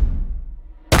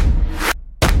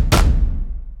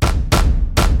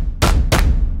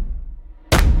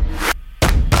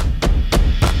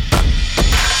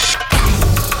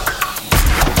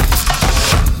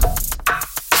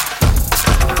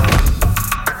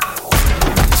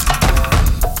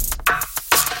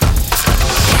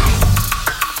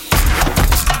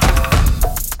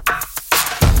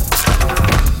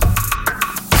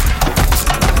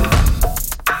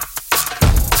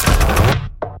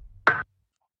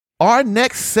 Our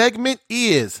next segment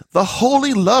is the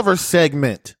Holy Lover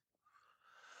segment.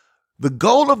 The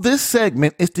goal of this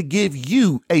segment is to give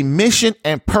you a mission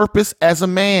and purpose as a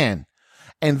man.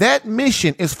 And that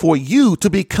mission is for you to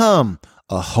become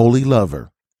a holy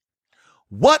lover.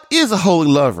 What is a holy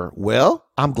lover? Well,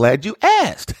 I'm glad you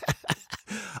asked.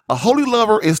 A holy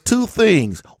lover is two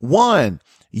things. One,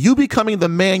 you becoming the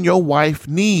man your wife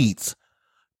needs.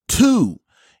 Two,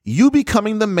 you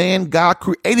becoming the man God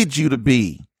created you to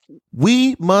be.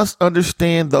 We must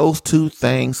understand those two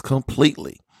things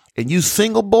completely. And you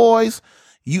single boys,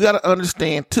 you got to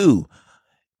understand too.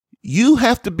 You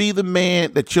have to be the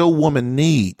man that your woman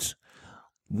needs.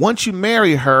 Once you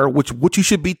marry her, which you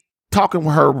should be talking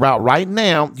with her about right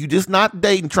now, you're just not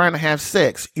dating, trying to have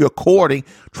sex. You're courting,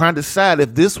 trying to decide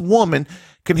if this woman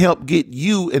can help get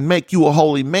you and make you a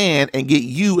holy man and get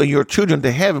you and your children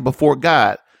to heaven before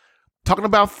God. Talking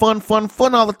about fun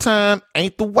all the time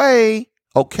ain't the way,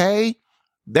 okay?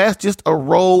 That's just a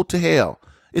road to hell.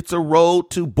 It's a road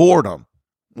to boredom,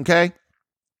 okay?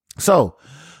 So,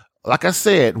 like I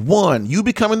said, 1, you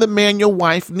becoming the man your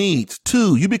wife needs.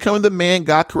 2, you becoming the man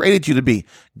God created you to be.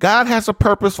 God has a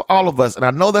purpose for all of us, and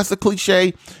I know that's a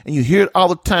cliche, and you hear it all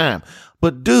the time.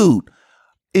 But dude,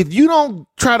 if you don't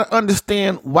try to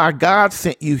understand why God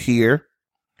sent you here,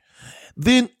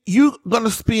 then you're going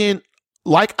to spend,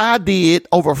 like I did,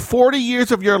 over 40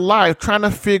 years of your life trying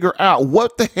to figure out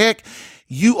what the heck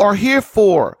you are here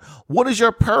for. What is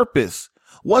your purpose?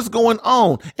 What's going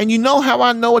on? And you know how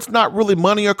I know it's not really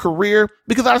money or career?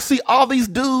 Because I see all these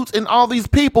dudes and all these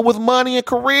people with money and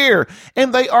career,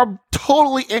 and they are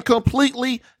totally and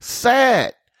completely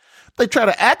sad. They try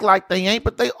to act like they ain't,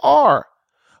 but they are.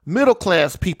 Middle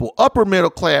class people, upper middle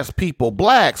class people,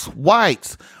 blacks,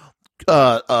 whites,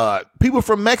 people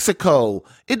from Mexico.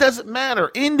 It doesn't matter.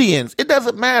 Indians. It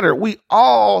doesn't matter. We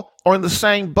all are in the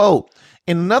same boat.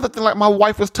 And another thing, like my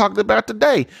wife was talking about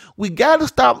today, we got to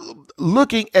stop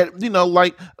looking at,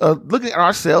 looking at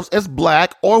ourselves as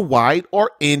black or white or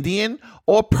Indian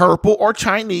or purple or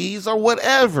Chinese or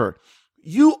whatever.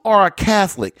 You are a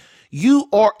Catholic. You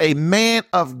are a man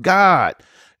of God.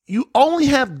 You only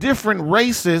have different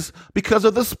races because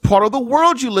of this part of the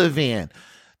world you live in.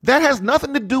 That has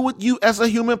nothing to do with you as a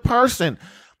human person.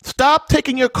 Stop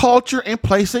taking your culture and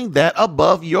placing that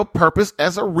above your purpose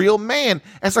as a real man,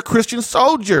 as a Christian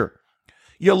soldier.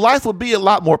 Your life will be a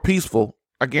lot more peaceful,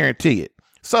 I guarantee it.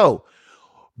 So,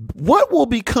 what will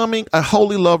becoming a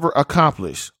holy lover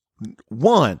accomplish?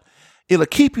 1, it'll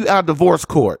keep you out of divorce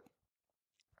court.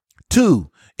 2,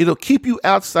 it'll keep you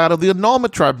outside of the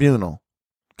annulment tribunal.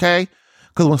 Okay?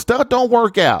 Because when stuff don't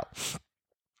work out,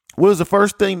 what is the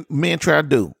first thing men try to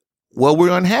do? Well,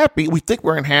 we're unhappy. We think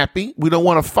we're unhappy. We don't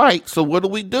want to fight. So what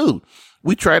do?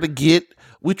 We try to get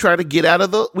out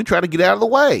of the way. We try to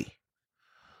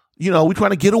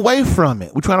get away from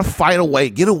it. We're trying to fight away,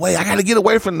 get away. I got to get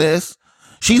away from this.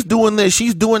 She's doing this.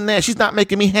 She's doing that. She's not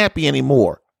making me happy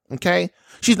anymore. Okay.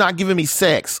 She's not giving me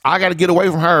sex. I got to get away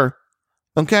from her.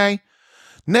 Okay.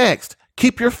 Next,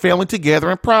 keep your family together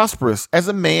and prosperous. As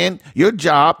a man, your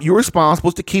job, you're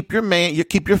responsible to keep your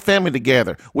family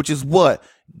together, which is what?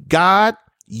 God,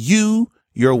 you,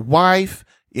 your wife,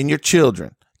 and your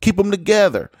children. Keep them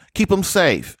together. Keep them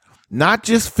safe. Not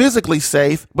just physically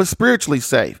safe, but spiritually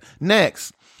safe.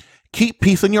 Next, keep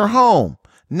peace in your home.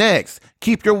 Next,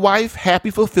 keep your wife happy,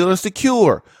 fulfilled, and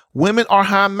secure. Women are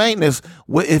high maintenance.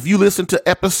 If you listen to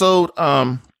episode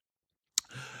 13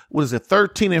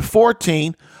 and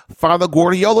 14, Father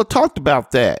Guardiola talked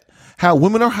about that. How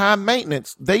women are high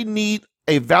maintenance. They need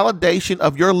a validation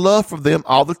of your love for them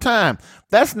all the time.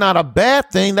 That's not a bad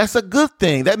thing. That's a good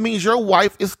thing. That means your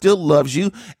wife still loves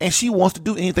you and she wants to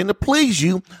do anything to please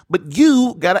you, but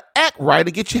you got to act right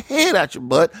to get your head out your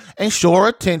butt and show her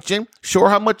attention, show her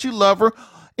how much you love her,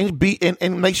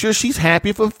 and make sure she's happy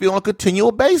and fulfilled on a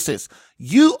continual basis.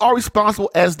 You are responsible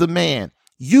as the man.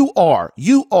 You are.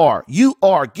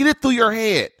 Get it through your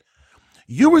head.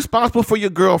 You're responsible for your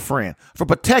girlfriend, for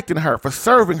protecting her, for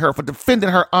serving her, for defending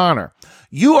her honor.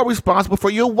 You are responsible for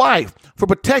your wife, for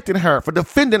protecting her, for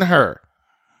defending her,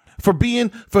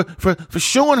 for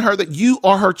showing her that you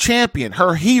are her champion,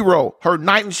 her hero, her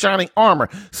knight in shining armor.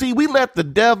 See, we let the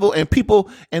devil and people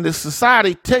in the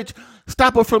society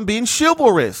stop her from being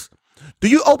chivalrous. Do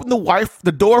you open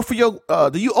the door for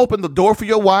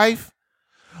your wife?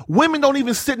 Women don't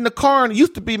even sit in the car. And it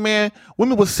used to be, man,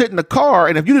 women would sit in the car,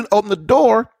 and if you didn't open the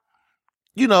door,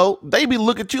 they be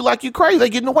looking at you like you crazy. They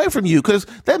getting away from you, because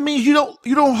that means you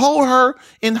don't hold her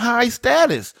in high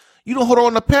status. You don't hold her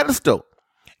on a pedestal.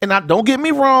 And now, don't get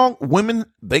me wrong, women,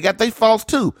 they got their faults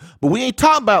too. But we ain't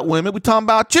talking about women. We talking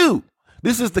about you.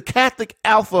 This is the Catholic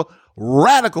Alpha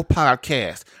Radical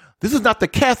podcast. This is not the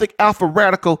Catholic Alpha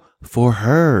Radical for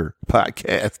her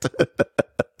podcast.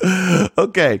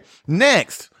 Okay,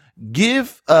 next,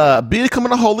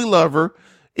 becoming a holy lover.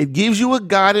 It gives you a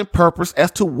guide and purpose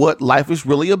as to what life is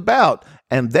really about,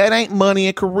 and that ain't money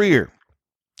and career.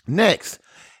 Next,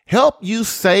 help you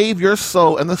save your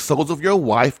soul and the souls of your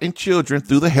wife and children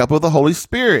through the help of the Holy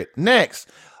Spirit. Next,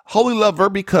 holy lover,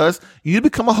 because you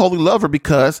become a holy lover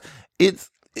because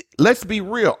let's be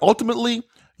real. Ultimately,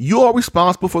 you are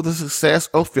responsible for the success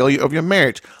or failure of your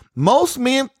marriage. Most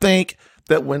men think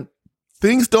that when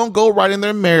things don't go right in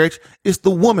their marriage, it's the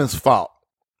woman's fault.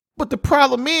 But the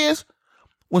problem is,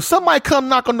 when somebody come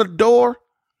knock on the door,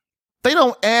 they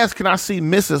don't ask, can I see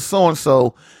Mrs.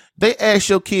 So-and-so? They ask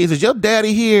your kids, is your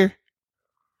daddy here?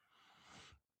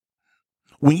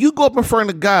 When you go up in front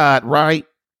of God, right,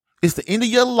 it's the end of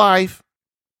your life.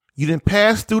 You didn't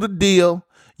pass through the deal.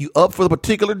 You up for the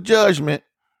particular judgment,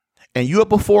 and you up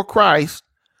before Christ,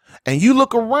 and you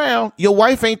look around, your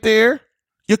wife ain't there,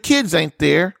 your kids ain't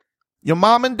there, your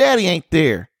mom and daddy ain't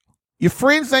there, your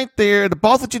friends ain't there, the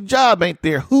boss at your job ain't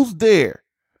there. Who's there?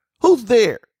 Who's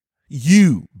there?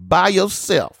 You, by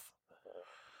yourself.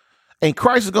 And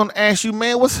Christ is going to ask you,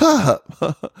 man, what's up?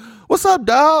 What's up,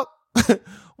 dog?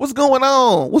 What's going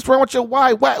on? What's wrong with your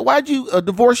wife? Why'd you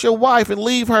divorce your wife and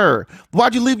leave her?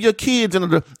 Why'd you leave your kids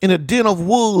in a den of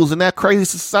wolves in that crazy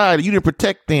society? You didn't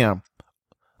protect them.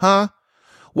 Huh?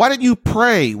 Why didn't you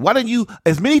pray? Why didn't you,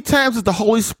 as many times as the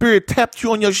Holy Spirit tapped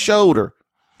you on your shoulder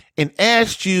and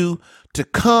asked you to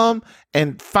come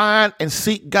and find and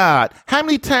seek God, how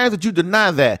many times did you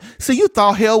deny that? See, you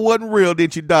thought hell wasn't real,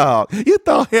 didn't you, dog? You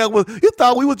thought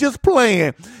we were just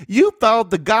playing. You thought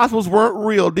the gospels weren't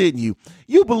real, didn't you?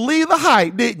 You believed the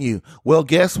hype, didn't you? Well,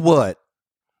 guess what?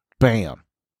 Bam.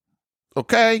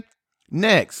 Okay.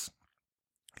 Next,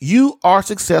 you are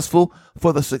successful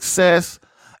for the success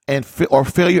or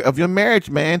failure of your marriage,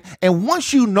 man. And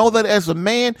once you know that as a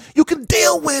man, you can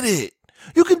deal with it.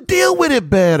 You can deal with it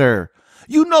better.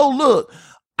 You know, look,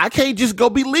 I can't just go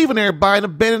be leaving everybody and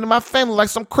abandoning my family like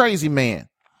some crazy man.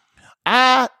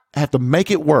 I have to make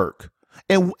it work.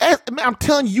 And I'm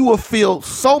telling you, you will feel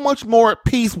so much more at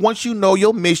peace once you know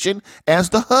your mission as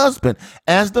the husband,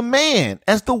 as the man,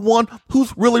 as the one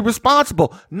who's really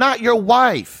responsible, not your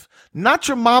wife, not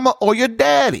your mama or your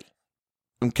daddy.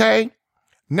 Okay?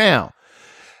 Now,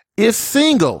 if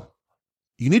single,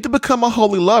 you need to become a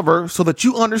holy lover so that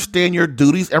you understand your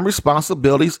duties and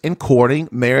responsibilities in courting,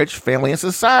 marriage, family, and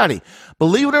society.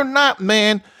 Believe it or not,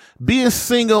 man, being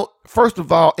single, first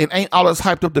of all, it ain't all it's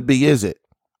hyped up to be, is it?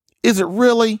 Is it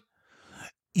really?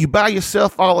 You by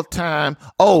yourself all the time.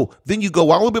 Oh, then you go,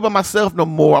 well, I won't be by myself no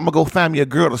more. I'm going to go find me a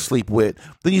girl to sleep with.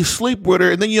 Then you sleep with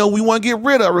her, and then, we want to get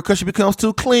rid of her because she becomes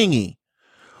too clingy.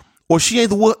 Or she's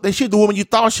the woman you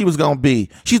thought she was going to be.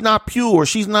 She's not pure.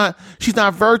 She's not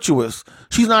virtuous.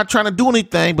 She's not trying to do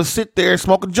anything but sit there and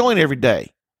smoke a joint every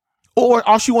day. Or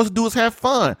all she wants to do is have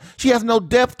fun. She has no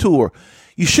depth to her.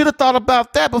 You should have thought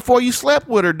about that before you slept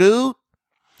with her, dude.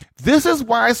 This is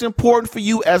why it's important for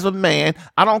you as a man.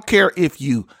 I don't care if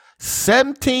you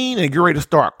 17 and you're ready to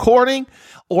start courting,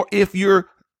 or if you're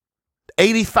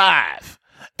 85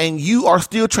 and you are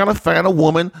still trying to find a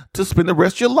woman to spend the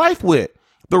rest of your life with.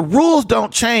 The rules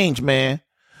don't change, man.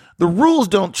 The rules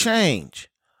don't change.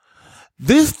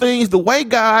 These things, the way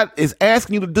God is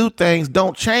asking you to do things,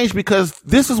 don't change because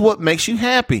this is what makes you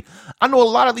happy. I know a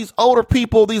lot of these older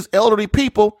people, these elderly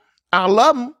people, I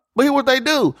love them, but here's what they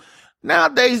do.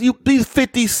 Nowadays, these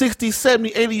 50, 60,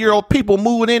 70, 80-year-old people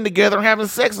moving in together and having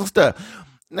sex and stuff.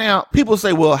 Now, people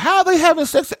say, well, how are they having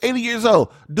sex at 80 years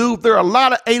old? Dude, there are a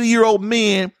lot of 80-year-old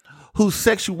men whose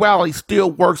sexuality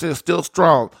still works and is still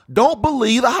strong. Don't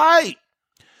believe the hype.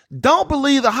 Don't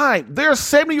believe the hype. There are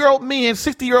 70-year-old men,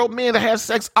 60-year-old men that have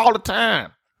sex all the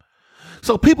time.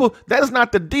 So people, that is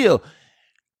not the deal.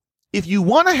 If you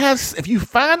want to if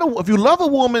you love a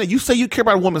woman and you say you care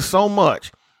about a woman so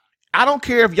much, I don't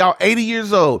care if y'all 80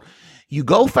 years old, you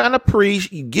go find a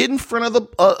priest, you get in front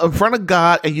of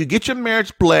God and you get your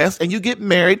marriage blessed and you get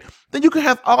married, then you can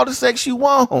have all the sex you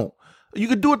want. You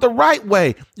can do it the right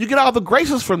way. You get all the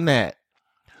graces from that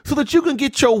so that you can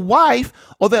get your wife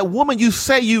or that woman you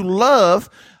say you love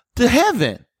to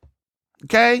heaven.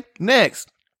 Okay. Next.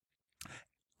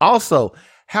 Also,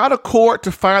 how to court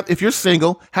to find, if you're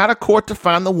single, how to court to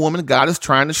find the woman God is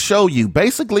trying to show you.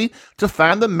 Basically, to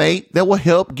find the mate that will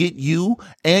help get you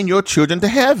and your children to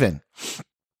heaven.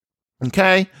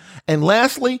 Okay. And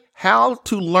lastly, how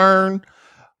to learn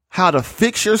how to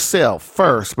fix yourself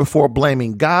first before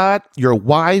blaming God, your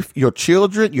wife, your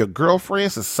children, your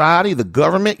girlfriend, society, the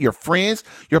government, your friends,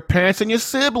 your parents, and your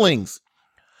siblings.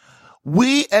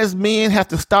 We as men have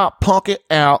to stop punking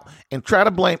out and try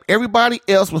to blame everybody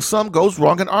else when something goes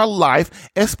wrong in our life,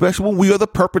 especially when we are the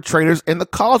perpetrators and the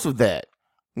cause of that.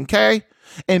 Okay?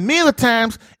 And many of the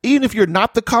times, even if you're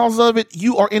not the cause of it,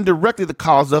 you are indirectly the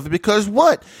cause of it because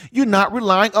what? You're not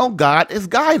relying on God as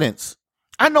guidance.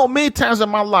 I know many times in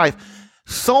my life,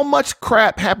 so much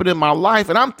crap happened in my life,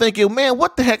 and I'm thinking, man,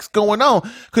 what the heck's going on?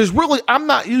 Because really, I'm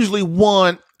not usually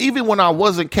one, even when I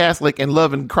wasn't Catholic and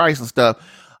loving Christ and stuff,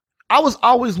 I was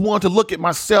always one to look at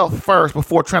myself first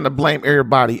before trying to blame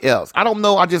everybody else. I don't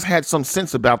know, I just had some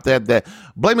sense about that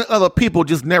blaming other people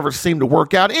just never seemed to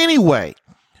work out anyway.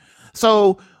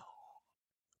 So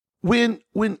when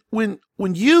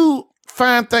you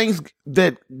find things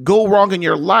that go wrong in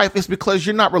your life, it's because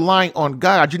you're not relying on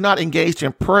God. You're not engaged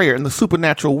in prayer in the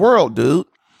supernatural world, dude.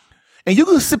 And you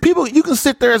can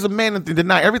sit there as a man and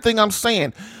deny everything I'm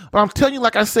saying. But I'm telling you,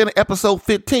 like I said in episode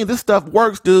 15, this stuff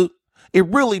works, dude. It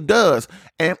really does.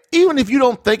 And even if you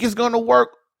don't think it's going to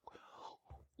work,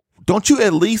 don't you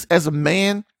at least as a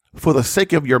man, for the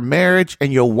sake of your marriage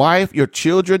and your wife, your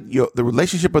children, the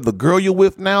relationship of the girl you're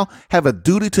with now, have a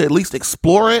duty to at least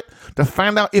explore it, to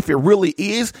find out if it really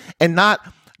is, and not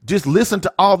just listen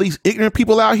to all these ignorant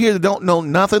people out here that don't know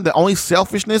nothing, that only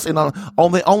selfishness and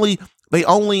they only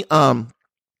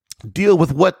deal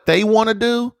with what they want to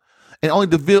do and only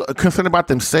concerned about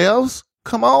themselves.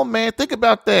 Come on, man. Think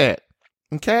about that.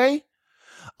 Okay.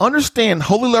 Understand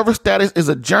holy lover status is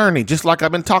a journey, just like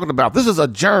I've been talking about. This is a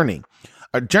journey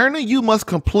you must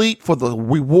complete for the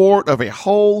reward of a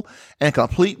whole and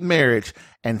complete marriage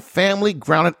and family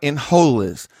grounded in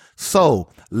holiness. So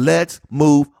let's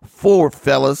move forward,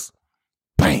 fellas.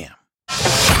 Bam.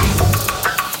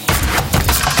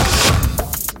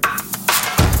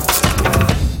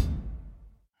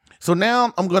 So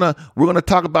now we're gonna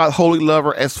talk about holy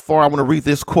lover. I want to read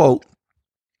this quote,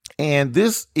 and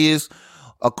this is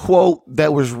a quote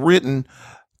that was written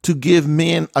to give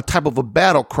men a type of a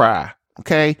battle cry.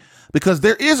 Okay, because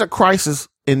there is a crisis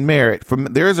in marriage.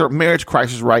 There is a marriage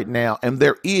crisis right now, and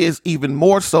there is even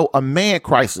more so a man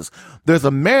crisis. There's a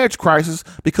marriage crisis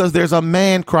because there's a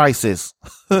man crisis.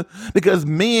 Because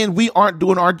men, we aren't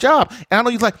doing our job. And I know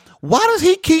you're like, why does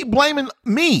he keep blaming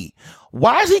me?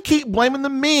 Why does he keep blaming the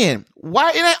men?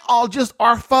 Why it ain't all just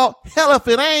our fault? Hell, if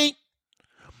it ain't.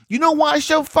 You know why it's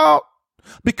your fault?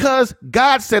 Because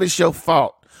God said it's your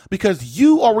fault. Because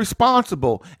you are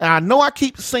responsible. And I know I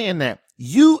keep saying that.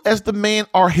 You as the man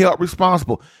are held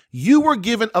responsible. You were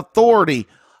given authority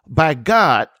by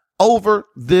God over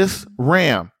this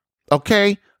realm.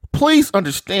 Okay? Please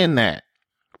understand that.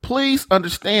 Please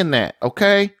understand that.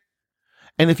 Okay?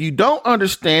 And if you don't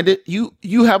understand it, you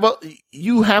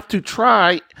have to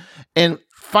try and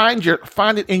find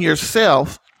it in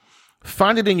yourself.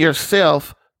 Find it in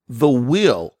yourself, the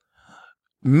will.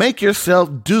 Make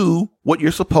yourself do what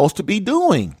you're supposed to be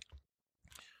doing.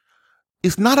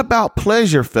 It's not about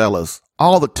pleasure, fellas,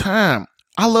 all the time.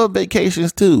 I love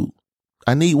vacations too.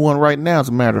 I need one right now, as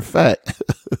a matter of fact.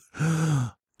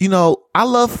 You know, I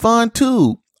love fun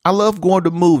too. I love going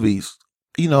to movies.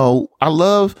 You know, I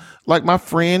love, like my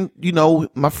friend Joe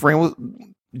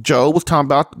was talking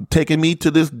about taking me to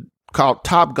this called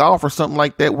Top Golf or something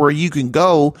like that, where you can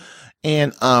go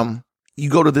and, you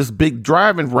go to this big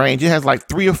driving range. It has like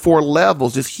 3 or 4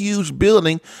 levels, this huge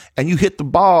building, and you hit the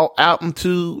ball out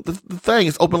into the thing.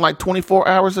 It's open like 24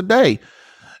 hours a day,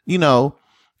 you know,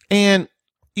 and,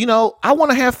 you know, I want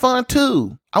to have fun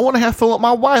too. I want to have fun with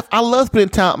my wife. I love spending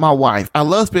time with my wife. I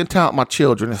love spending time with my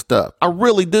children and stuff. I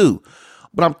really do.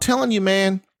 But I'm telling you,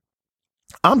 man,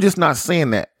 I'm just not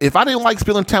saying that. If I didn't like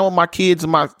spending time with my kids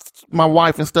and my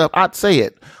wife and stuff, I'd say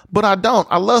it. But I don't.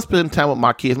 I love spending time with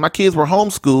my kids. My kids were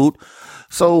homeschooled.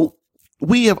 So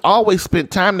we have always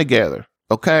spent time together,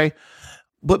 okay?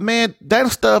 But man, that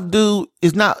stuff, dude,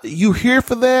 is not, you here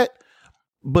for that,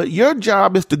 but your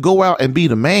job is to go out and be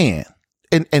the man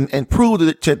and prove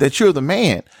that you're the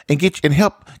man and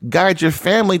help guide your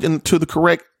family into the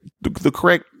correct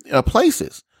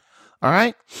places. All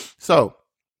right? So,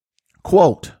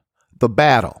 quote, the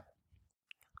battle.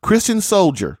 Christian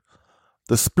soldier,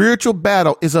 the spiritual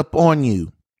battle is upon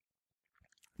you.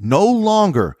 No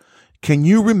longer can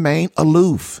you remain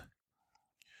aloof.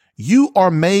 You are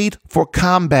made for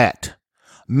combat,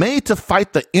 made to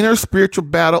fight the inner spiritual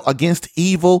battle against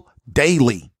evil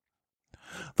daily.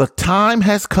 The time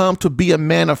has come to be a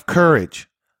man of courage,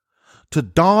 to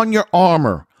don your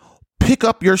armor, pick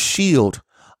up your shield,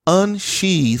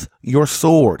 unsheath your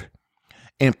sword,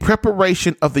 in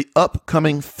preparation of the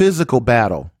upcoming physical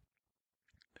battle.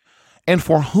 And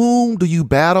for whom do you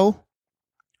battle?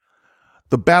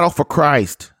 The battle for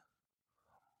Christ.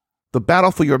 The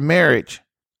battle for your marriage,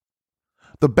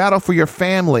 the battle for your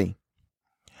family,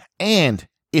 and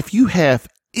if you have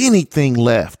anything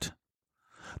left,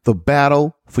 the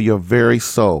battle for your very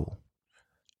soul.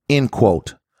 End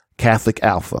quote. Catholic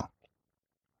Alpha.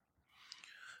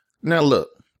 Now look,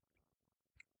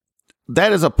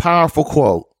 that is a powerful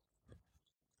quote,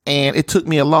 and it took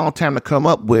me a long time to come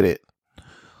up with it.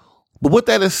 But what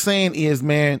that is saying is,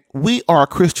 man, we are a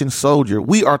Christian soldier.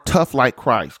 We are tough like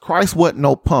Christ. Christ wasn't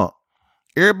no punk.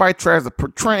 Everybody tries to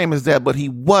portray him as that, but he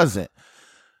wasn't.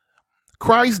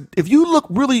 Christ, if you look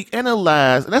really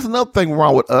analyze, and that's another thing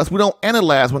wrong with us, we don't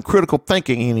analyze when critical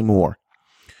thinking anymore.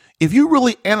 If you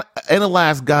really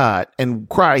analyze God and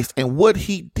Christ and what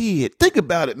he did, think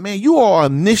about it, man. You are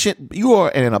omniscient. You are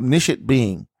an omniscient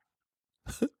being.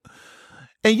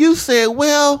 And you said,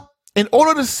 well, In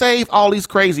order to save all these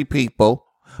crazy people,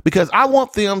 because I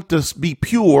want them to be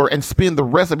pure and spend the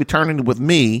rest of eternity with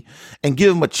me and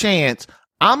give them a chance,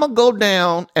 I'm going to go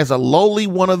down as a lowly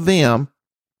one of them,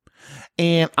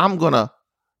 and I'm going to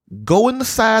go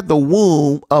inside the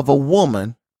womb of a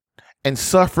woman and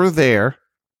suffer there.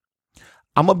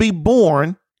 I'm going to be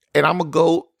born, and I'm going to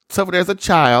go suffer there as a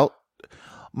child.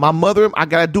 My mother, I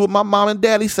got to do what my mom and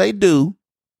daddy say do.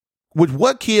 Which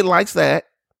what kid likes that?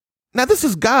 Now, this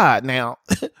is God now.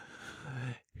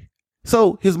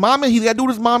 So he got to do what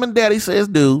his mom and daddy says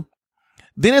do.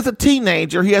 Then as a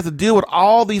teenager, he has to deal with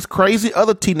all these crazy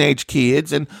other teenage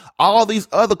kids and all these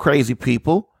other crazy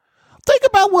people. Think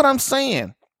about what I'm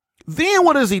saying. Then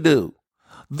what does he do?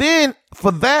 Then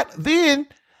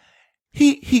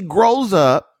he grows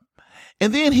up,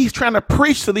 and then he's trying to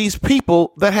preach to these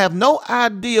people that have no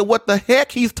idea what the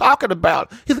heck he's talking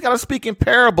about. He's got to speak in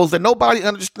parables that nobody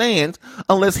understands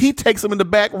unless he takes them in the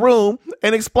back room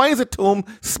and explains it to them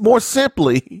more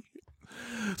simply.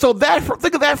 So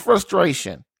think of that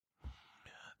frustration.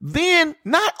 Then,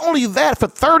 not only that, for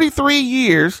 33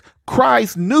 years,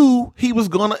 Christ knew he was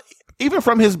going to, even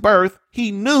from his birth,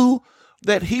 he knew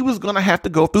that he was going to have to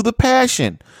go through the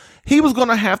passion. He was going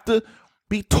to have to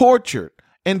be tortured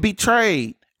and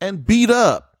betrayed and beat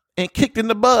up and kicked in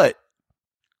the butt.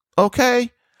 Okay?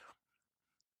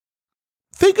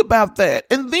 Think about that.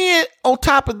 And then on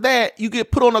top of that, you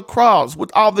get put on a cross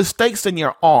with all the stakes in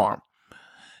your arm.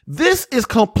 This is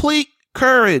complete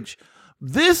courage.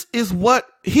 This is what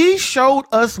he showed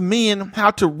us men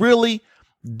how to really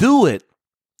do it.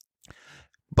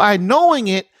 By knowing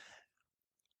it,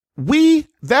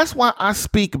 that's why I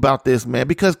speak about this, man,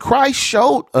 because Christ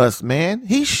showed us, man.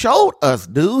 He showed us,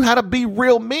 dude, how to be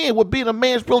real men, what being a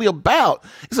man is really about.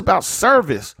 It's about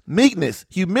service, meekness,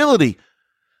 humility,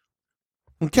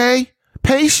 okay?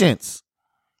 Patience.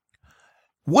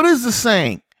 What is the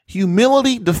saying?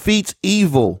 Humility defeats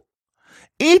evil.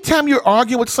 Anytime you're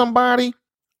arguing with somebody,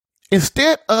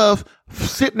 instead of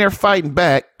sitting there fighting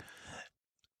back,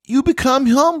 you become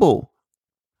humble.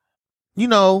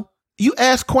 You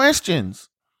ask questions.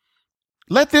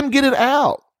 Let them get it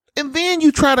out. And then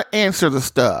you try to answer the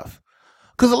stuff.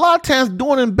 Because a lot of times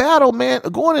going in battle, man,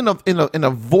 going in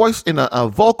a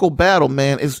vocal battle,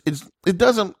 man, it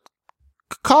doesn't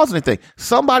cause anything.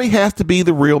 Somebody has to be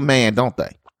the real man, don't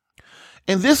they?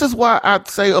 And this is why I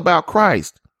say about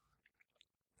Christ.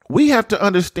 We have to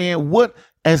understand what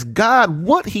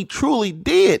he truly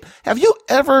did. Have you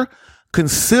ever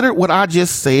considered what I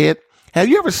just said? Have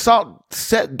you ever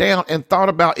sat down and thought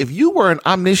about if you were an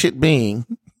omniscient being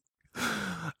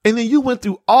and then you went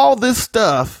through all this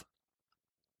stuff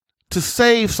to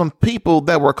save some people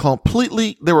that were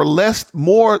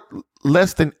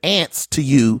less than ants to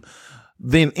you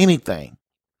than anything?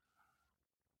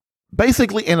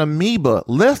 Basically an amoeba,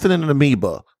 less than an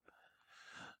amoeba.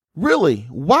 Really,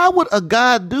 why would a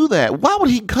God do that? Why would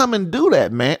he come and do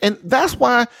that, man? And that's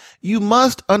why you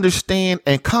must understand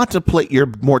and contemplate your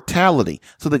mortality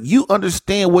so that you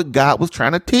understand what God was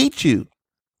trying to teach you.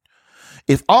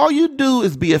 If all you do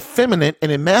is be effeminate and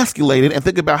emasculated and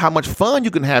think about how much fun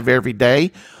you can have every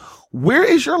day, where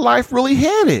is your life really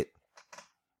headed?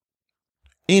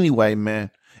 Anyway, man.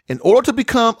 In order to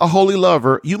become a holy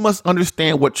lover, you must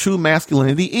understand what true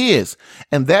masculinity is.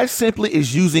 And that simply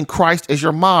is using Christ as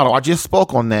your model. I just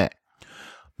spoke on that.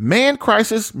 Man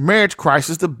crisis, marriage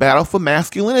crisis, the battle for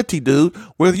masculinity, dude.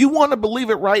 Whether you want to believe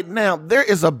it right now, there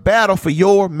is a battle for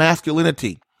your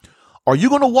masculinity. Are you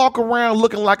going to walk around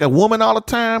looking like a woman all the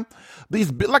time?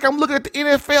 Like I'm looking at the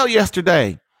NFL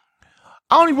yesterday.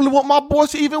 I don't even really want my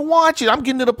boys to even watch it. I'm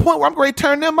getting to the point where I'm going to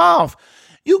turn them off.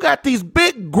 You got these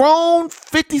big grown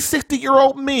 50,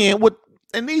 60-year-old men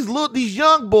and these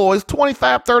young boys,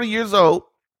 25, 30 years old,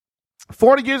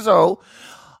 40 years old,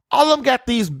 all of them got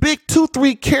these big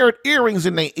 2-3 carat earrings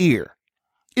in their ear.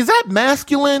 Is that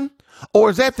masculine? Or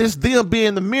is that this them being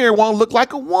in the mirror want to look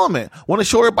like a woman, want to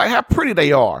show everybody how pretty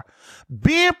they are?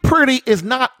 Being pretty is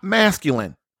not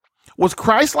masculine. Was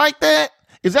Christ like that?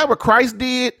 Is that what Christ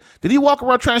did? Did he walk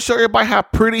around trying to show everybody how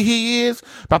pretty he is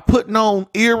by putting on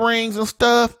earrings and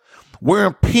stuff,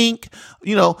 wearing pink,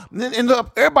 and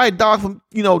everybody don't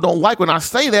like when I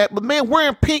say that, but man,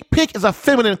 wearing pink is a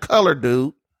feminine color,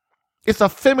 dude. It's a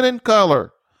feminine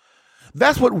color.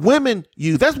 That's what women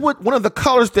use. That's what one of the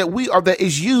colors that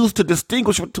is used to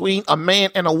distinguish between a man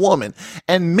and a woman.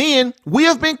 And men, we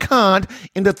have been conned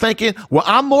into thinking, well,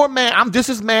 I'm just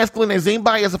as masculine as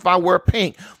anybody else if I wear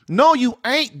pink. No, you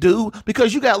ain't, dude,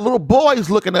 because you got little boys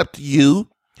looking up to you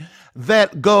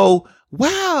that go,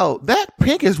 wow, that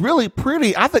pink is really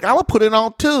pretty. I think I would put it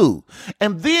on too.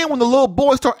 And then when the little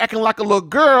boy start acting like a little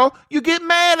girl, you get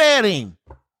mad at him.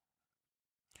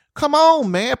 Come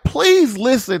on, man. Please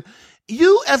listen.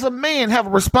 You as a man have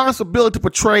a responsibility to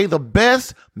portray the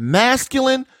best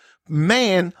masculine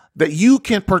man that you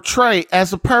can portray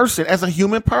as a person, as a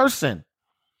human person.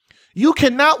 You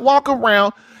cannot walk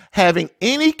around having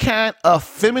any kind of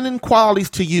feminine qualities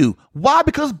to you. Why?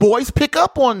 Because boys pick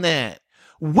up on that.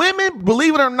 Women,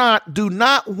 believe it or not, do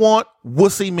not want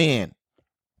wussy men.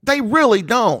 They really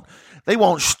don't. They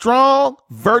want strong,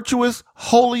 virtuous,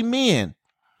 holy men.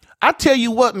 I tell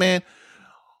you what, man,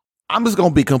 I'm just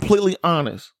going to be completely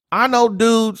honest. I know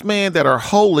dudes, man, that are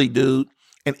holy, dude.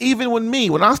 And even with me,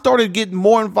 when I started getting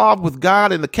more involved with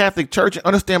God and the Catholic Church and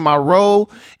understand my role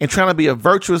and trying to be a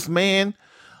virtuous man,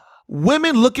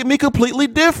 women look at me completely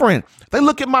different. They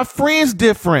look at my friends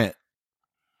different.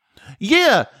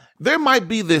 Yeah, there might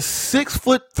be this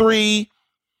 6'3",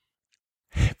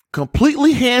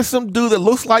 completely handsome dude that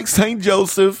looks like St.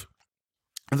 Joseph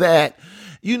that,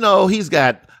 you know, he's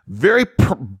got very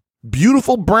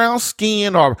beautiful brown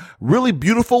skin or really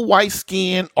beautiful white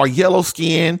skin or yellow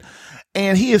skin.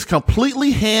 And he is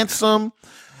completely handsome.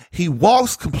 He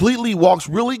walks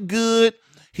really good.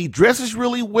 He dresses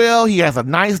really well. He has a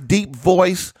nice deep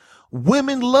voice.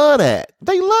 Women love that.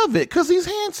 They love it because he's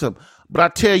handsome. But I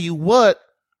tell you what,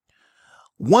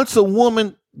 once a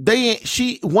woman,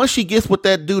 once she gets with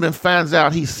that dude and finds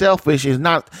out he's selfish and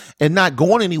not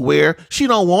going anywhere, she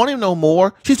don't want him no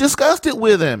more. She's disgusted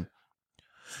with him.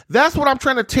 That's what I'm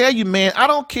trying to tell you, man. I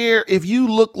don't care if you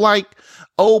look like,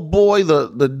 oh boy, the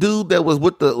dude that was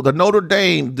with the Notre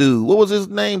Dame dude. What was his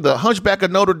name? The Hunchback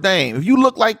of Notre Dame. If you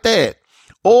look like that,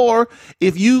 or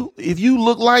if you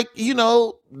look like, you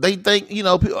know, they think, you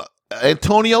know,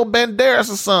 Antonio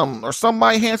Banderas or something, or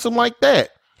somebody handsome like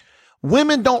that.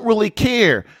 Women don't really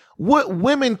care. What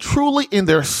women truly in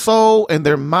their soul and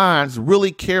their minds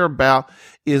really care about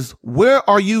is, where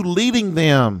are you leading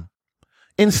them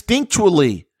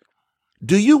instinctually?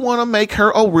 Do you want to make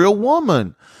her a real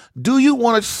woman? Do you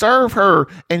want to serve her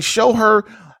and show her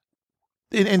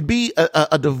and be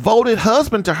a devoted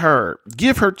husband to her?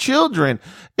 Give her children.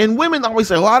 And women always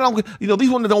say, well, I don't, you know, these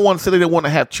women don't want to say they want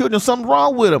to have children. Something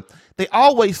wrong with them. They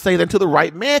always say that until the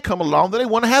right man come along, that they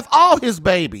want to have all his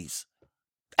babies.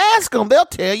 Ask them. They'll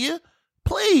tell you.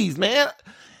 Please, man.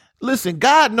 Listen,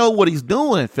 God knows what he's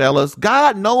doing, fellas.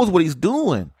 God knows what he's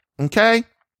doing. Okay.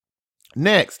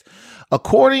 Next,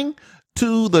 according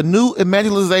to the New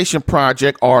Evangelization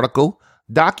Project article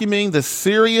documenting the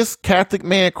serious Catholic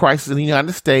man crisis in the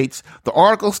United States, the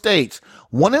article states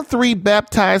 1 in 3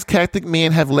 baptized Catholic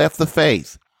men have left the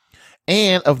faith.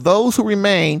 And of those who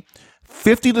remain,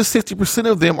 50 to 60%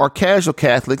 of them are casual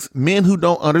Catholics, men who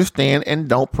don't understand and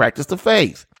don't practice the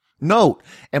faith. Note,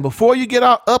 and before you get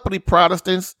out uppity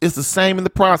Protestants, it's the same in the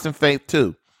Protestant faith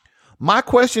too. My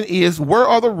question is, where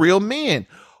are the real men?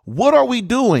 What are we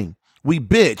doing? We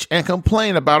bitch and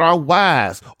complain about our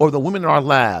wives or the women in our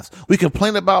lives. We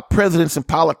complain about presidents and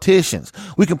politicians.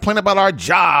 We complain about our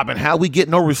job and how we get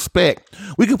no respect.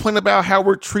 We complain about how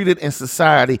we're treated in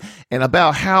society and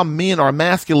about how men are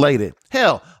emasculated.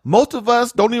 Hell, most of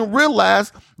us don't even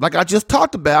realize, like I just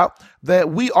talked about, that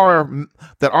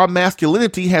our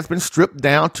masculinity has been stripped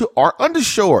down to our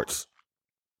undershorts.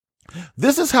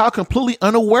 This is how completely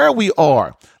unaware we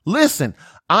are. Listen,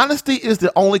 honesty is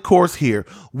the only course here.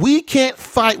 We can't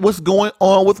fight what's going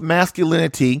on with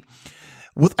masculinity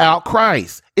without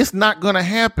Christ. It's not going to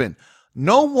happen.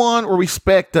 No one will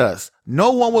respect us.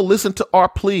 No one will listen to our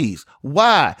pleas.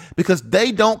 Why? Because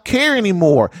they don't care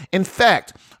anymore. In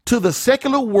fact, to the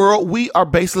secular world, we are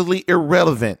basically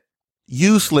irrelevant,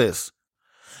 useless.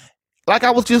 Like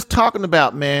I was just talking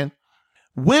about, man.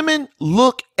 Women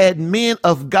look at men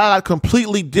of God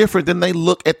completely different than they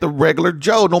look at the regular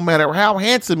Joe, no matter how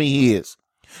handsome he is.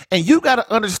 And you got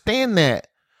to understand that.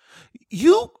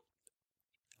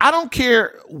 I don't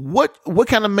care what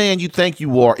kind of man you think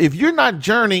you are. If you're not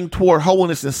journeying toward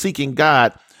holiness and seeking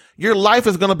God, your life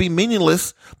is going to be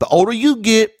meaningless. The older you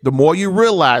get, the more you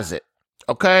realize it.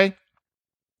 Okay?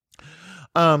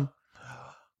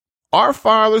 Our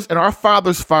fathers and our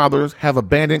fathers' fathers have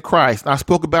abandoned Christ. And I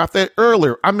spoke about that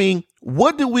earlier. I mean,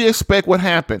 what do we expect would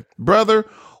happen? Brother,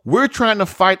 we're trying to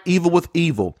fight evil with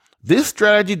evil. This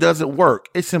strategy doesn't work.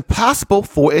 It's impossible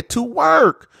for it to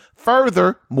work.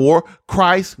 Furthermore,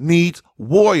 Christ needs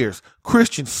warriors,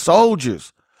 Christian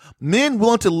soldiers, men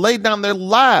willing to lay down their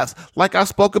lives, like I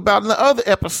spoke about in the other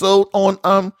episode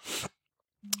on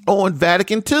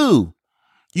Vatican II.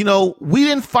 You know, we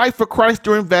didn't fight for Christ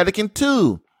during Vatican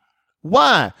II.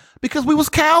 Why? Because we was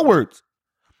cowards.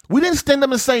 We didn't stand up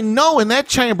and say no in that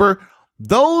chamber.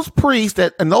 Those priests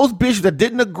and those bishops that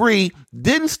didn't agree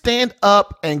didn't stand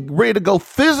up and ready to go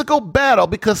physical battle,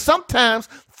 because sometimes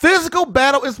physical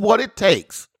battle is what it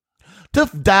takes to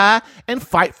die and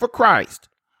fight for Christ.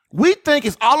 We think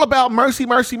it's all about mercy,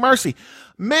 mercy, mercy.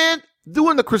 Man,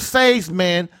 during the Crusades,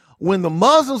 man, when the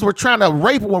Muslims were trying to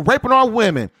raping our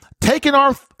women, taking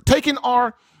our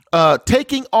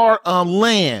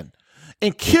land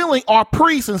and killing our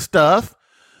priests and stuff,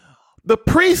 the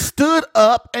priests stood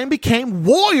up and became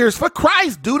warriors for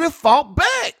Christ, dude, and fought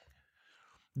back.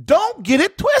 Don't get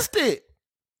it twisted.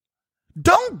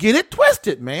 Don't get it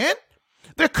twisted, man.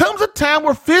 There comes a time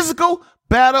where physical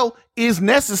battle is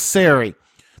necessary.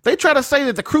 They try to say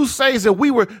that the Crusades,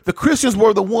 that the Christians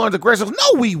were the ones aggressors.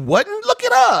 No, we wasn't. Look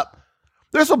it up.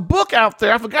 There's a book out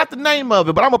there. I forgot the name of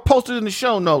it, but I'm going to post it in the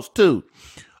show notes too,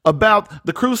 about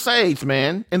the Crusades,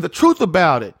 man, and the truth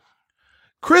about it.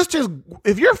 Christians,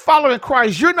 if you're following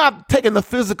Christ, you're not taking the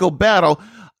physical battle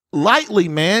lightly,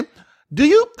 man.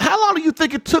 How long do you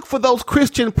think it took for those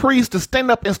Christian priests to stand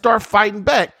up and start fighting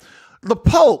back? The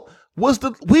Pope was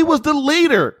the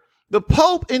leader. The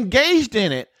Pope engaged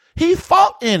in it. He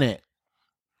fought in it.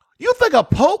 You think a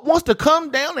Pope wants to come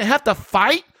down and have to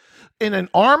fight in an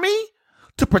army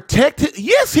to protect it?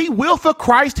 Yes, he will. For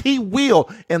Christ, he will.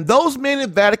 And those men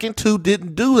in Vatican II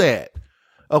didn't do that.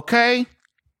 Okay?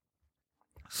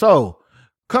 So,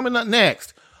 coming up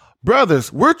next,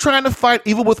 brothers, we're trying to fight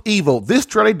evil with evil. This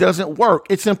strategy doesn't work.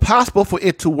 It's impossible for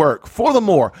it to work.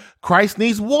 Furthermore, Christ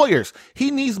needs warriors. He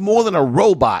needs more than a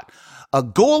robot. A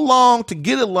go along to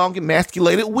get along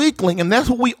emasculated weakling. And that's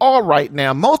what we are right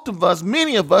now.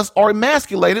 Many of us are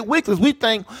emasculated weaklings. We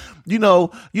think,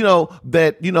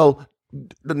 that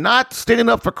not standing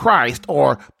up for Christ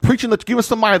or giving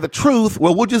somebody the truth.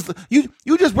 Well,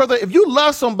 brother, if you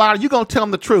love somebody, you're going to tell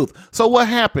them the truth. So what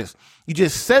happens? You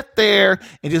just sit there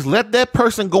and just let that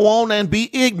person go on and be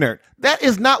ignorant. That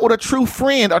is not what a true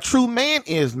friend, a true man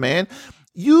is, man.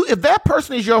 If that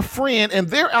person is your friend and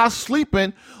they're out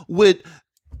sleeping with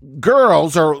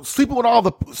girls or sleeping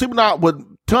out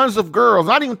with tons of girls,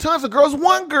 not even tons of girls,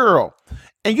 one girl,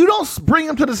 and you don't bring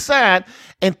him to the side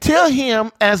and tell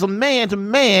him as a man to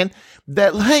man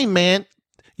that, hey man,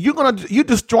 you're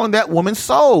destroying that woman's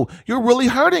soul. You're really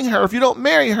hurting her if you don't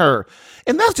marry her.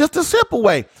 And that's just a simple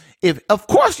way. Of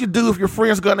course you do, if your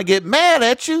friend's going to get mad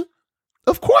at you.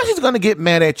 Of course he's going to get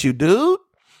mad at you, dude.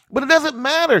 But it doesn't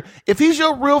matter. If he's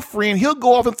your real friend, he'll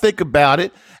go off and think about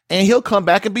it and he'll come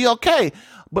back and be okay.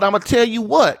 But I'm going to tell you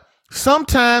what,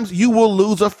 sometimes you will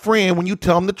lose a friend when you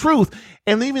tell him the truth.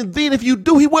 And even then, if you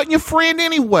do, he wasn't your friend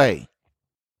anyway.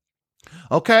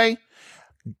 Okay?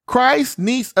 Christ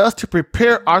needs us to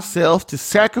prepare ourselves to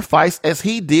sacrifice as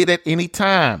he did at any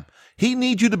time. He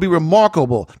needs you to be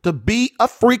remarkable, to be a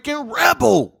freaking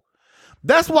rebel.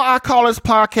 That's why I call this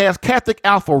podcast Catholic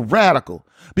Alpha Radical,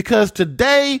 because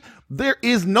today there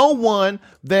is no one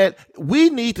that we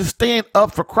need to stand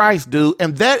up for Christ, dude.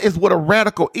 And that is what a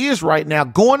radical is right now,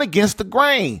 going against the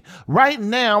grain. Right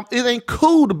now, it ain't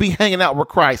cool to be hanging out with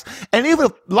Christ. And even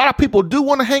if a lot of people do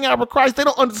want to hang out with Christ, they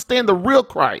don't understand the real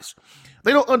Christ.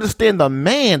 They don't understand the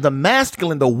man, the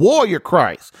masculine, the warrior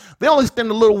Christ. They only understand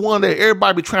the little one that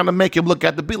everybody be trying to make him look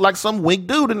at to be like some weak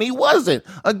dude, and he wasn't.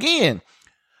 Again,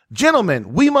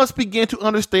 gentlemen, we must begin to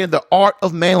understand the art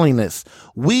of manliness.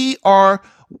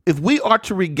 If we are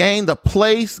to regain the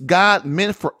place God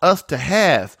meant for us to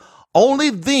have,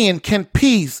 only then can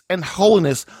peace and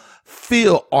holiness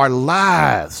fill our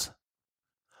lives.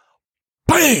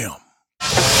 Bam!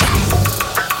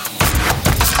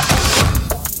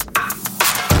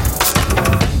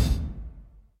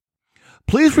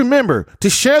 Please remember to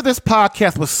share this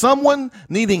podcast with someone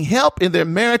needing help in their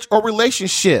marriage or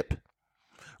relationship.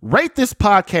 Rate this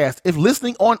podcast if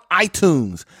listening on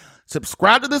iTunes.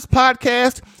 Subscribe to this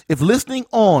podcast if listening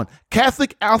on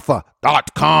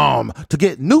CatholicAlpha.com to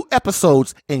get new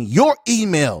episodes in your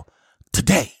email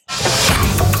today.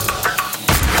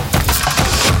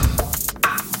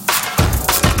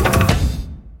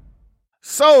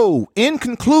 So, in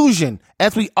conclusion,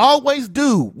 as we always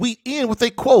do, we end with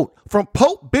a quote from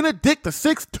Pope Benedict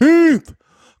XVI.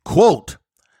 Quote,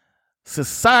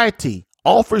 "Society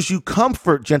offers you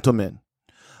comfort, gentlemen,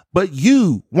 but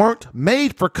you weren't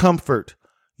made for comfort.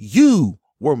 You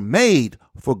were made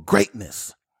for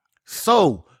greatness."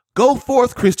 So, go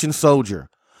forth, Christian soldier.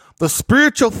 The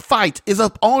spiritual fight is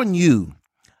up on you.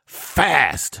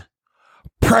 Fast,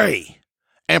 pray,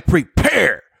 and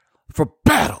prepare for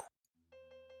battle.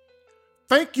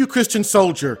 Thank you, Christian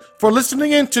soldier, for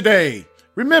listening in today.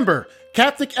 Remember,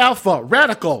 Catholic Alpha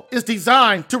Radical is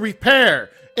designed to repair,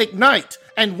 ignite,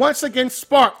 and once again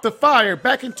spark the fire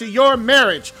back into your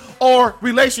marriage or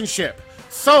relationship.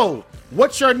 So,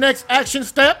 what's your next action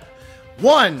step?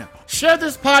 1. Share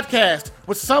this podcast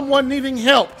with someone needing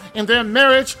help in their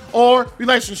marriage or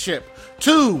relationship.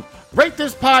 2. Rate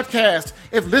this podcast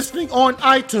if listening on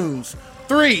iTunes.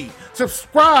 3.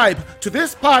 Subscribe to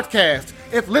this podcast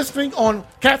if listening on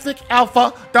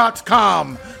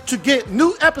CatholicAlpha.com to get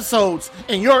new episodes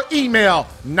in your email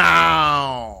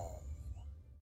now.